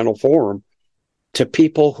available in final form to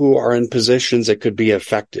people who are in positions that could be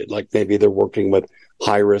affected, like maybe they're working with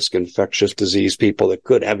high-risk infectious disease people that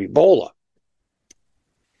could have Ebola.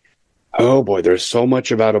 Oh boy, there's so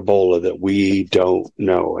much about Ebola that we don't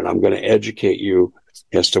know, and I'm going to educate you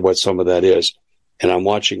as to what some of that is. And I'm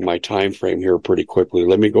watching my time frame here pretty quickly.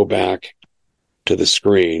 Let me go back to the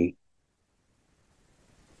screen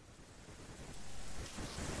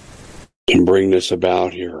and bring this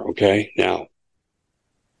about here, okay? Now,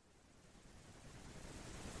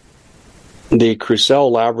 the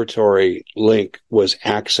Crucell Laboratory link was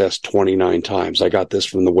accessed 29 times. I got this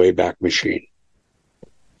from the Wayback Machine.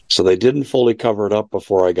 So they didn't fully cover it up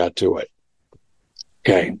before I got to it.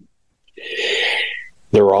 Okay.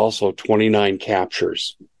 There were also 29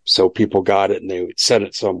 captures. So people got it and they sent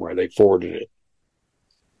it somewhere. They forwarded it.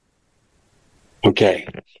 Okay.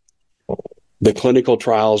 The clinical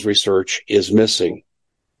trials research is missing.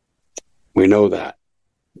 We know that.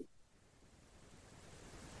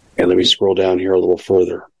 And let me scroll down here a little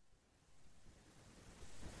further.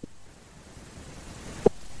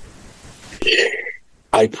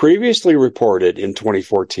 I previously reported in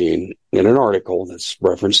 2014 in an article that's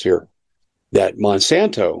referenced here that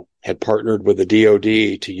Monsanto had partnered with the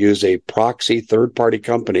DoD to use a proxy third-party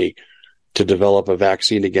company to develop a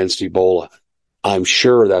vaccine against Ebola. I'm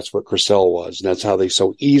sure that's what Crucell was, and that's how they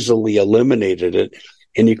so easily eliminated it.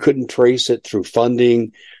 And you couldn't trace it through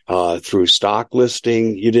funding, through stock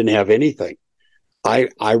listing. You didn't have anything.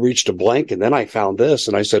 I reached a blank, and then I found this,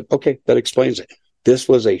 and I said, okay, that explains it. This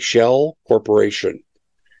was a shell corporation.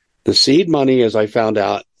 The seed money, as I found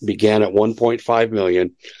out, began at $1.5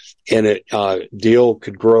 million, and it deal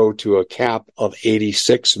could grow to a cap of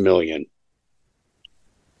 $86 million.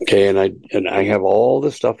 Okay, and I have all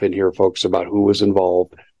the stuff in here, folks, about who was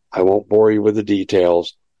involved. I won't bore you with the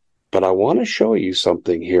details, but I want to show you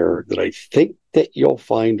something here that I think that you'll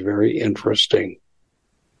find very interesting.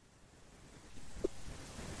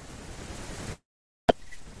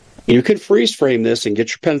 You can freeze frame this and get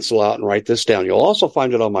your pencil out and write this down. You'll also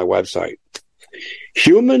find it on my website.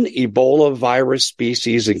 Human Ebola virus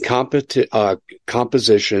species and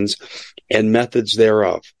compositions and methods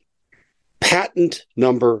thereof. Patent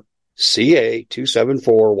number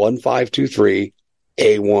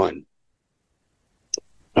CA2741523A1.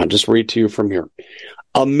 I'll just read to you from here.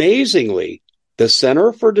 Amazingly, the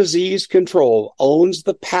Center for Disease Control owns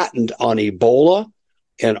the patent on Ebola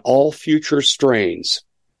and all future strains.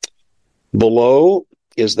 Below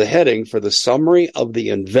is the heading for the summary of the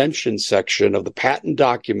invention section of the patent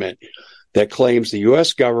document that claims the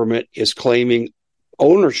U.S. government is claiming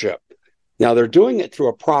ownership. Now, they're doing it through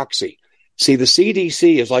a proxy. See, the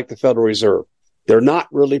CDC is like the Federal Reserve. They're not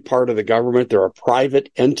really part of the government. They're a private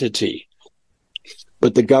entity.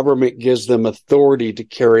 But the government gives them authority to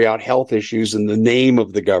carry out health issues in the name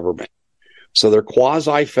of the government. So they're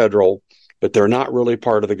quasi-federal, but they're not really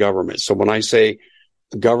part of the government. So when I say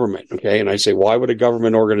government, okay, and I say, why would a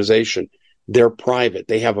government organization? They're private.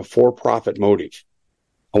 They have a for-profit motive.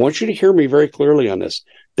 I want you to hear me very clearly on this.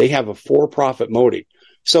 They have a for-profit motive.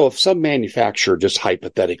 So if some manufacturer, just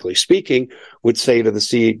hypothetically speaking, would say to the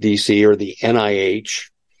CDC or the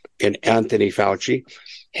NIH, and Anthony Fauci,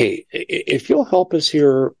 hey, if you'll help us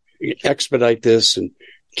here expedite this and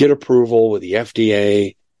get approval with the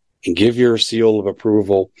FDA and give your seal of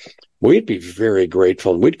approval, we'd be very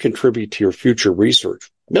grateful, and we'd contribute to your future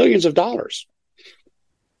research. Millions of dollars.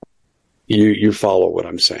 You follow what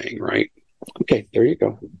I'm saying, right? Okay, there you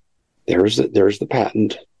go. There's the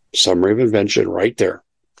patent summary of invention right there.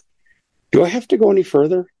 Do I have to go any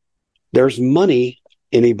further? There's money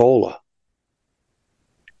in Ebola.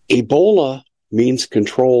 Ebola means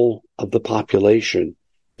control of the population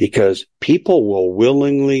because people will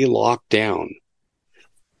willingly lock down.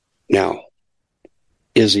 Now,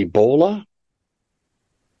 is Ebola,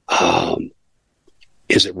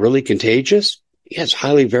 is it really contagious? Yeah, it's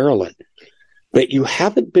highly virulent. But you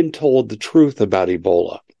haven't been told the truth about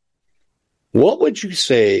Ebola. What would you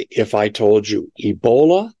say if I told you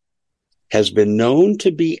Ebola has been known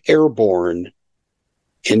to be airborne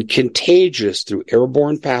and contagious through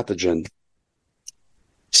airborne pathogen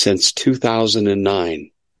since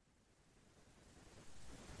 2009?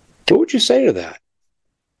 What would you say to that?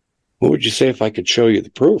 What would you say if I could show you the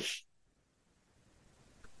proof?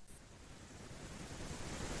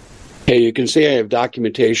 Hey, you can see I have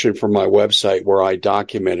documentation from my website where I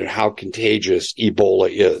documented how contagious Ebola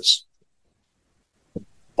is.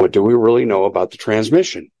 What do we really know about the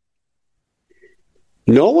transmission?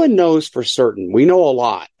 No one knows for certain. We know a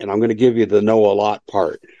lot, and I'm going to give you the know a lot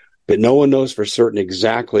part, but no one knows for certain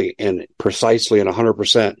exactly and precisely and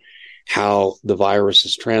 100% how the virus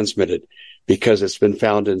is transmitted, because it's been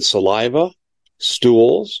found in saliva,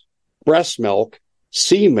 stools, breast milk,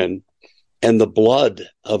 semen, and the blood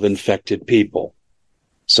of infected people.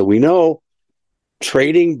 So we know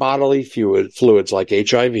trading bodily fluids like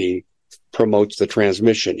HIV promotes the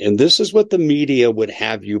transmission. And this is what the media would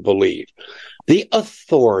have you believe. The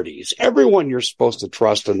authorities, everyone you're supposed to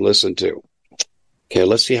trust and listen to. Okay,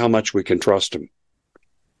 let's see how much we can trust them.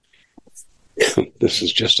 This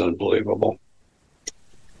is just unbelievable.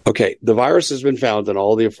 Okay, the virus has been found in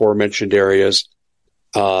all the aforementioned areas,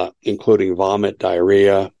 including vomit,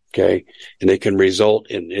 diarrhea, okay, and they can result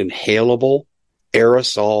in inhalable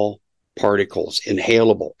aerosol particles,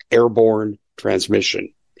 inhalable airborne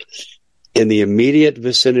transmission in the immediate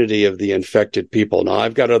vicinity of the infected people. Now,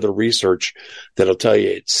 I've got other research that'll tell you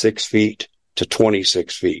it's 6 feet to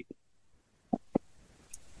 26 feet.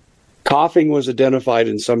 Coughing was identified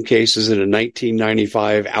in some cases in a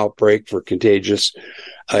 1995 outbreak for contagious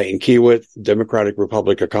in Kiwit, Democratic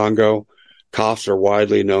Republic of Congo. Coughs are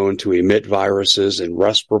widely known to emit viruses and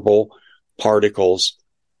respirable particles.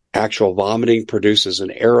 Actual vomiting produces an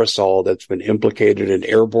aerosol that's been implicated in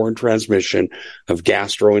airborne transmission of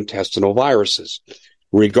gastrointestinal viruses.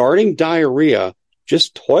 Regarding diarrhea,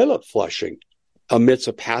 just toilet flushing emits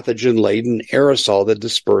a pathogen-laden aerosol that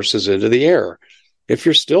disperses into the air. If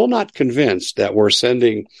you're still not convinced that we're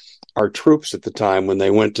sending our troops at the time when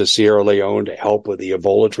they went to Sierra Leone to help with the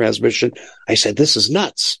Ebola transmission, I said, this is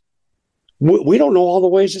nuts. We don't know all the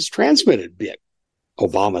ways it's transmitted.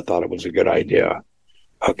 Obama thought it was a good idea.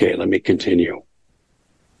 Okay, let me continue.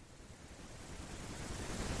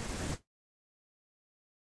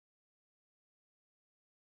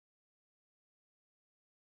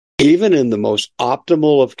 Even in the most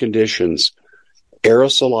optimal of conditions,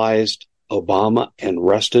 aerosolized Obama and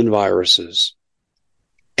Reston viruses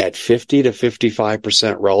at 50 to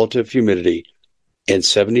 55% relative humidity and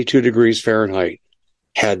 72 degrees Fahrenheit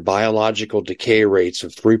had biological decay rates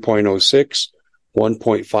of 3.06,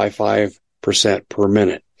 1.55% per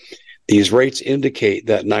minute. These rates indicate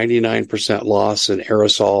that 99% loss in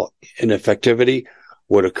aerosol ineffectivity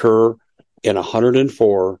would occur in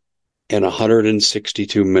 104 and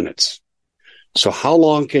 162 minutes. So how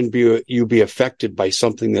long can you be affected by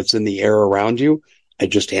something that's in the air around you? I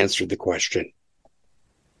just answered the question.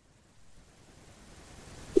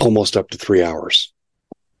 Almost up to 3 hours.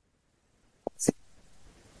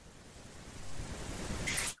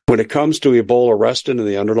 When it comes to Ebola Reston in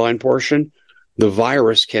the underlying portion, the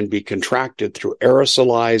virus can be contracted through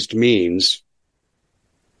aerosolized means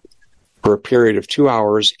for a period of 2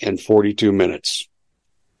 hours and 42 minutes.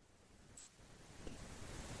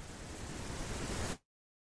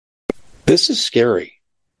 This is scary.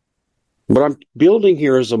 What I'm building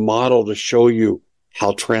here is a model to show you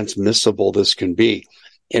how transmissible this can be.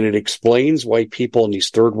 And it explains why people in these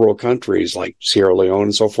third world countries like Sierra Leone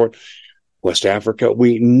and so forth, West Africa,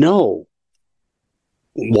 we know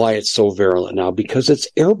why it's so virulent now, because it's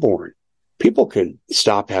airborne. People can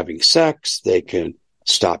stop having sex. They can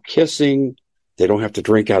stop kissing. They don't have to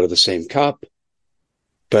drink out of the same cup.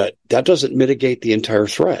 But that doesn't mitigate the entire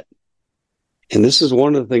threat. and this is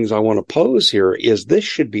one of the things I want to pose here, is this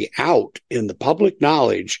should be out in the public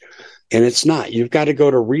knowledge, and it's not. You've got to go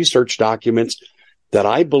to research documents that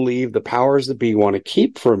I believe the powers that be want to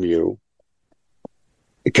keep from you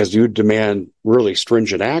because you demand really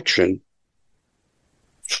stringent action,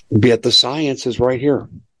 yet the science is right here.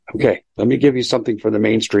 Okay, let me give you something for the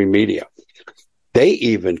mainstream media. They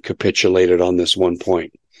even capitulated on this one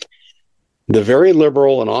point. The very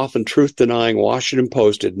liberal and often truth-denying Washington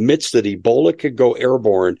Post admits that Ebola could go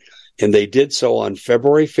airborne, and they did so on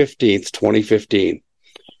February 15th, 2015.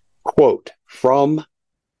 Quote from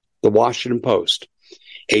the Washington Post,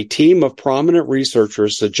 a team of prominent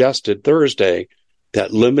researchers suggested Thursday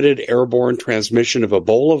that limited airborne transmission of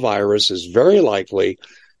Ebola virus is very likely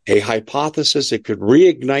a hypothesis that could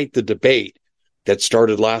reignite the debate that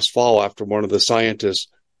started last fall after one of the scientists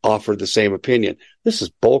offered the same opinion. This is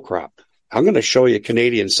bullcrap. I'm going to show you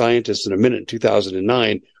Canadian scientists in a minute in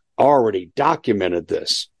 2009 already documented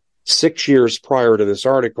this 6 years prior to this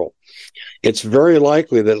article. It's very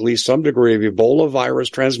likely that at least some degree of Ebola virus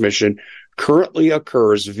transmission currently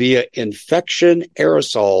occurs via infection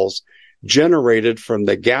aerosols generated from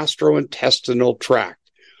the gastrointestinal tract,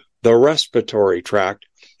 the respiratory tract,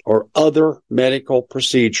 or other medical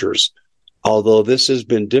procedures. Although this has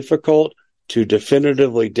been difficult to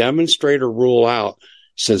definitively demonstrate or rule out,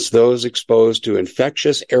 since those exposed to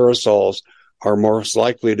infectious aerosols are most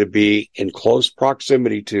likely to be in close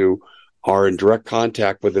proximity to or in direct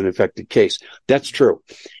contact with an infected case. That's true.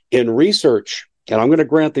 In research, and I'm going to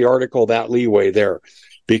grant the article that leeway there,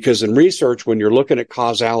 because in research, when you're looking at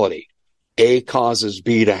causality, A causes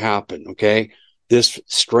B to happen, okay? This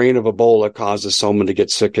strain of Ebola causes someone to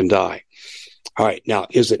get sick and die. All right, now,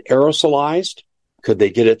 is it aerosolized? Could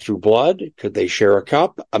they get it through blood? Could they share a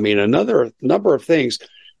cup? I mean, another number of things.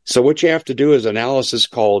 So what you have to do is analysis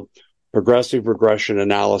called progressive regression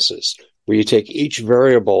analysis, where you take each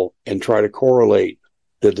variable and try to correlate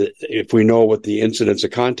if we know what the incidence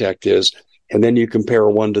of contact is, and then you compare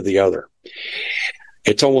one to the other.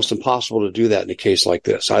 It's almost impossible to do that in a case like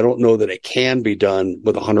this. I don't know that it can be done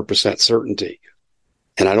with 100% certainty,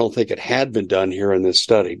 and I don't think it had been done here in this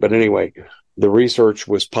study. But anyway, the research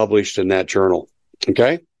was published in that journal.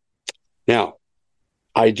 Okay? Now,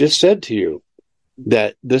 I just said to you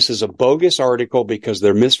that this is a bogus article because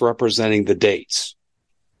they're misrepresenting the dates.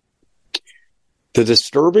 The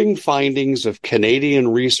disturbing findings of Canadian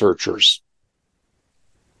researchers.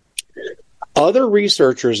 Other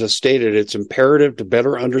researchers have stated it's imperative to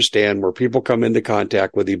better understand where people come into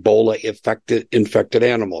contact with Ebola-infected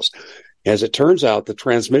animals. As it turns out, the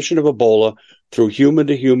transmission of Ebola through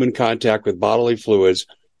human-to-human contact with bodily fluids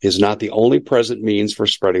is not the only present means for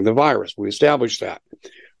spreading the virus. We established that.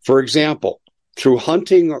 For example, through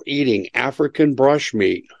hunting or eating African brush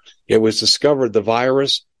meat, it was discovered the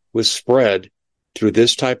virus was spread through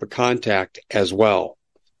this type of contact as well.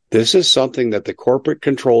 This is something that the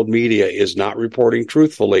corporate-controlled media is not reporting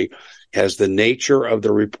truthfully, as the nature of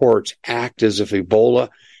the reports act as if Ebola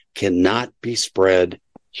cannot be spread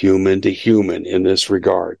human to human in this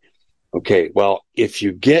regard. Okay, well, if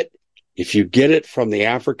you get it from the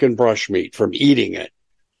African brush meat, from eating it,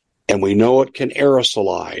 and we know it can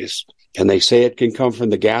aerosolize, and they say it can come from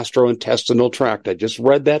the gastrointestinal tract, I just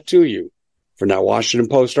read that to you from that Washington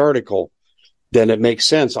Post article, then it makes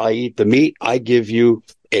sense. I eat the meat, I give you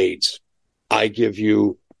AIDS. I give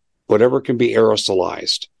you whatever can be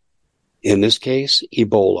aerosolized. In this case,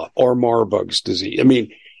 Ebola or Marburg's disease. I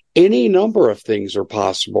mean, any number of things are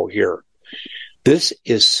possible here. This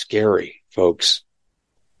is scary, folks.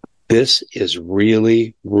 This is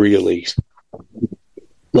really, really...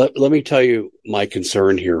 Let me tell you my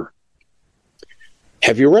concern here.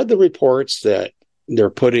 Have you read the reports that they're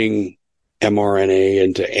putting mRNA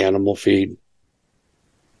into animal feed?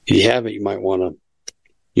 If you haven't, you might want to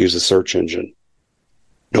use a search engine.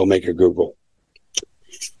 Don't make a Google.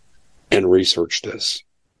 And research this.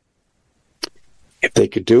 If they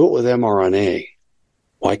could do it with mRNA,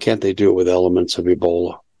 why can't they do it with elements of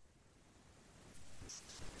Ebola?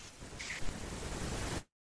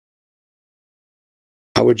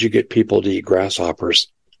 How would you get people to eat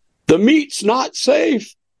grasshoppers? The meat's not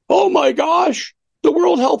safe. Oh my gosh. The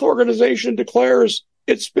World Health Organization declares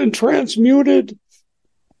it's been transmuted.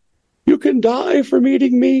 You can die from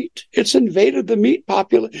eating meat. It's invaded the meat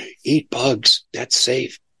population. Eat bugs. That's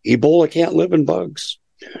safe. Ebola can't live in bugs.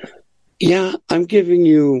 Yeah, I'm giving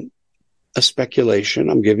you a speculation.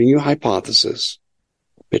 I'm giving you a hypothesis.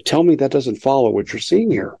 But tell me that doesn't follow what you're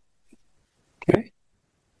seeing here. Okay?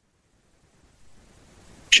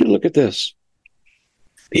 You should look at this.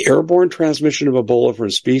 The airborne transmission of Ebola from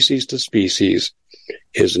species to species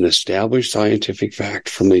is an established scientific fact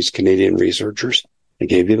from these Canadian researchers. I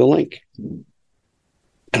gave you the link. And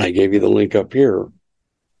I gave you the link up here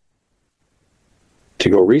to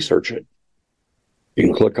go research it. You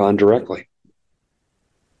can click on directly.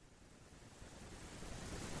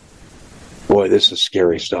 Boy, this is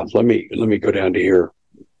scary stuff. Let me go down to here.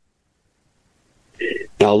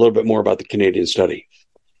 Now, a little bit more about the Canadian study.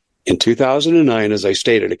 In 2009, as I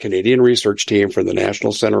stated, a Canadian research team from the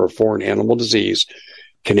National Centre of Foreign Animal Disease,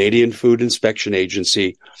 Canadian Food Inspection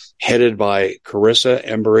Agency, headed by Carissa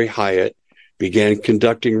Embry-Hyatt, began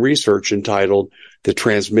conducting research entitled The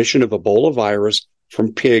Transmission of Ebola Virus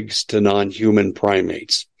from Pigs to Non-Human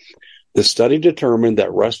Primates. The study determined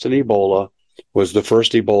that Reston Ebola was the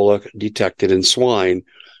first Ebola detected in swine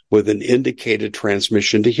with an indicated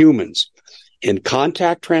transmission to humans. In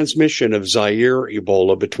contact transmission of Zaire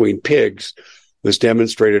Ebola between pigs was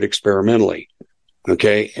demonstrated experimentally.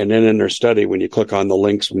 Okay, and then in their study, when you click on the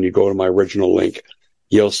links, when you go to my original link,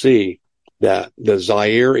 you'll see that the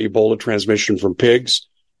Zaire Ebola transmission from pigs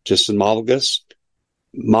to cynomolgus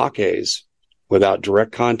macaques without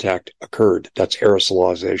direct contact occurred. That's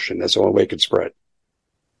aerosolization. That's the only way it could spread.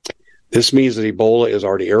 This means that Ebola is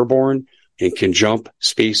already airborne and can jump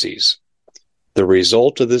species. The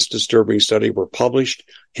results of this disturbing study were published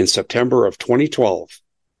in September of 2012.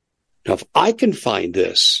 Now, if I can find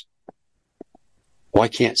this, why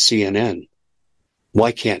can't CNN?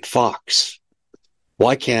 Why can't Fox?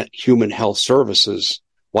 Why can't Human Health Services?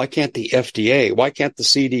 Why can't the FDA? Why can't the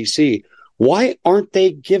CDC? Why aren't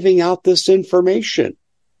they giving out this information?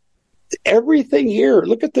 Everything here,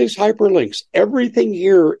 look at these hyperlinks. Everything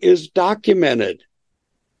here is documented.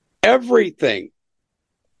 Everything.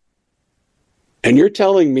 And you're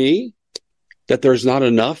telling me that there's not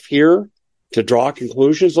enough here to draw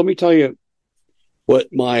conclusions? Let me tell you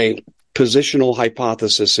what my positional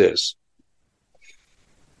hypothesis is.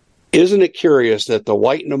 Isn't it curious that the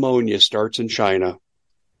white pneumonia starts in China,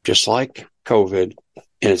 just like COVID,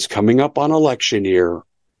 and it's coming up on election year?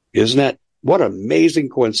 Isn't that what an amazing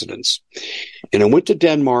coincidence? And I went to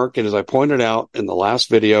Denmark, and as I pointed out in the last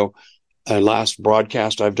video and last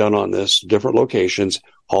broadcast I've done on this, different locations,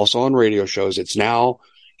 also on radio shows, it's now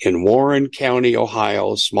in Warren County,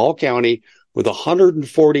 Ohio, a small county with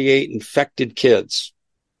 148 infected kids.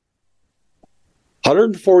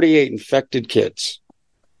 148 infected kids.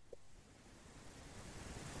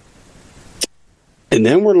 And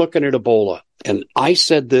then we're looking at Ebola. And I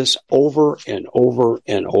said this over and over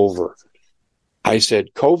and over. I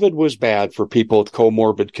said COVID was bad for people with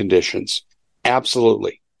comorbid conditions.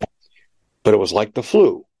 Absolutely. But it was like the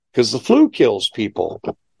flu, because the flu kills people,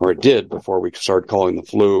 or it did before we started calling the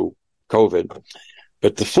flu COVID.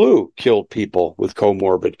 But the flu killed people with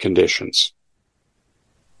comorbid conditions.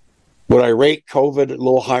 Would I rate COVID a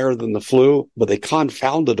little higher than the flu? But they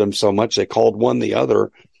confounded them so much, they called one the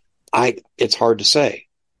other. It's hard to say.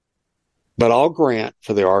 But I'll grant,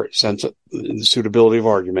 for the sense of the suitability of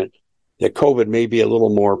argument, that COVID may be a little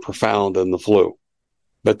more profound than the flu.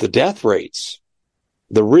 But the death rates,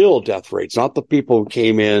 the real death rates, not the people who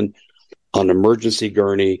came in on emergency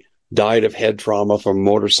gurney, died of head trauma from a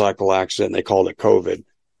motorcycle accident, and they called it COVID.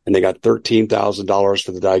 And they got $13,000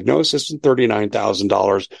 for the diagnosis and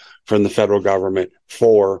 $39,000 from the federal government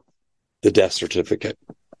for the death certificate.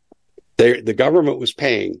 The government was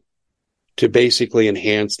paying to basically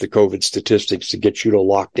enhance the COVID statistics to get you to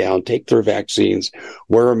lock down, take their vaccines,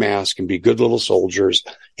 wear a mask, and be good little soldiers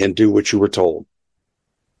and do what you were told.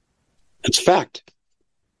 It's a fact.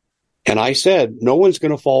 And I said, no one's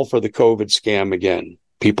going to fall for the COVID scam again.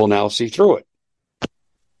 People now see through it.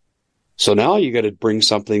 So now you got to bring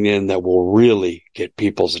something in that will really get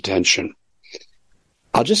people's attention.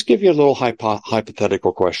 I'll just give you a little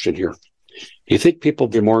hypothetical question here. Do you think people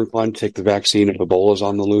will be more inclined to take the vaccine if Ebola's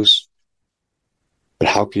on the loose? But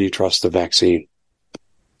how can you trust the vaccine?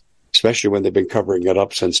 Especially when they've been covering it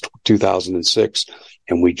up since 2006.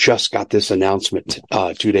 And we just got this announcement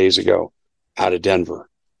 2 days ago out of Denver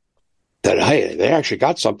that, hey, they actually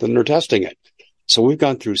got something, they're testing it. So we've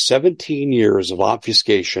gone through 17 years of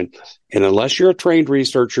obfuscation. And unless you're a trained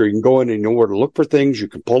researcher, you can go in and know where to look for things. You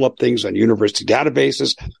can pull up things on university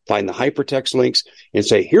databases, find the hypertext links, and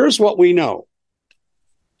say, here's what we know,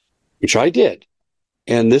 which I did.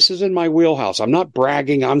 And this is in my wheelhouse. I'm not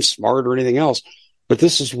bragging I'm smart or anything else, but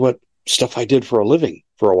this is what stuff I did for a living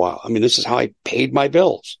for a while. I mean, this is how I paid my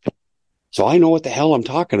bills. So I know what the hell I'm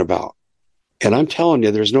talking about. And I'm telling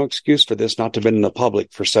you, there's no excuse for this not to have been in the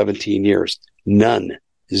public for 17 years. None.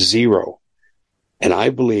 Zero. And I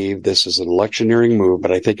believe this is an electioneering move,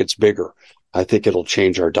 but I think it's bigger. I think it'll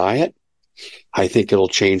change our diet. I think it'll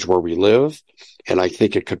change where we live, and I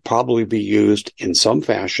think it could probably be used in some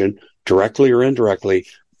fashion, directly or indirectly,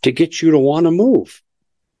 to get you to want to move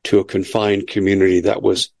to a confined community that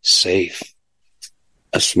was safe,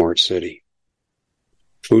 a smart city.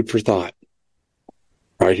 Food for thought,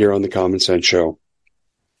 right here on the Common Sense Show.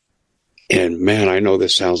 And man, I know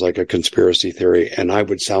this sounds like a conspiracy theory, and I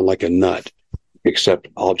would sound like a nut, except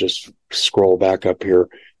I'll just scroll back up here.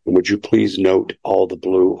 And would you please note all the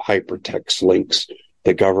blue hypertext links,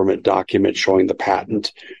 the government document showing the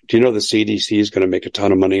patent? Do you know the CDC is going to make a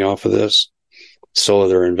ton of money off of this? So are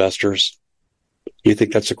their investors. You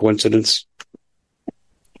think that's a coincidence?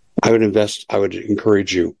 I would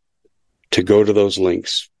encourage you to go to those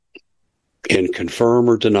links and confirm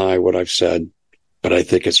or deny what I've said, but I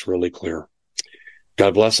think it's really clear.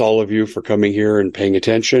 God bless all of you for coming here and paying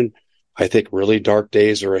attention. I think really dark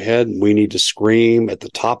days are ahead. We need to scream at the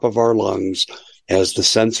top of our lungs as the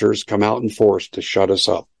censors come out in force to shut us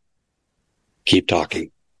up. Keep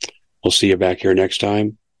talking. We'll see you back here next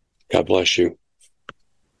time. God bless you.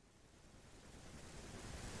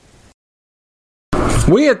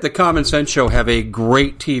 We at the Common Sense Show have a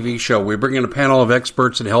great TV show. We bring in a panel of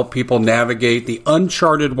experts and help people navigate the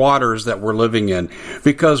uncharted waters that we're living in.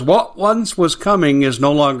 Because what once was coming is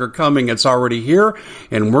no longer coming. It's already here,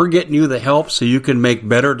 and we're getting you the help so you can make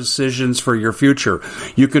better decisions for your future.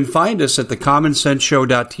 You can find us at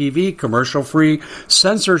thecommonsenseshow.tv, commercial-free,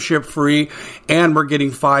 censorship-free, and we're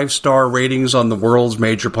getting 5-star ratings on the world's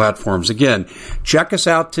major platforms. Again, check us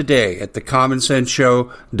out today at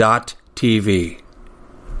thecommonsenseshow.tv.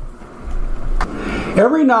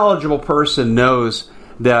 Every knowledgeable person knows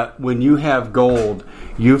that when you have gold,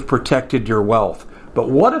 you've protected your wealth. But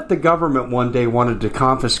what if the government one day wanted to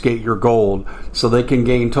confiscate your gold so they can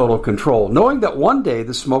gain total control, knowing that one day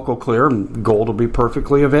the smoke will clear and gold will be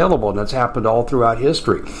perfectly available, and that's happened all throughout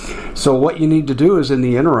history. So what you need to do is, in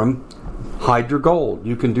the interim, hide your gold.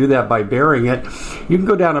 You can do that by burying it. You can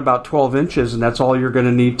go down about 12 inches, and that's all you're going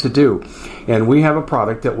to need to do. And we have a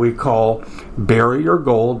product that we call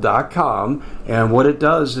buryyourgold.com, and what it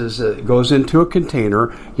does is it goes into a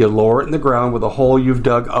container. You lower it in the ground with a hole you've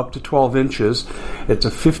dug up to 12 inches. It's a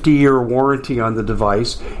 50-year warranty on the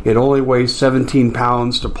device. It only weighs 17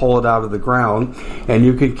 pounds to pull it out of the ground, and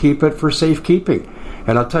you can keep it for safekeeping.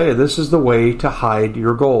 And I'll tell you, this is the way to hide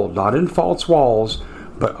your gold, not in false walls,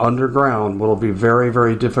 but underground, will be very,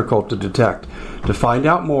 very difficult to detect. To find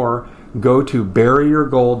out more, go to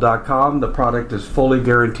buryyourgold.com. The product is fully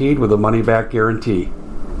guaranteed with a money-back guarantee.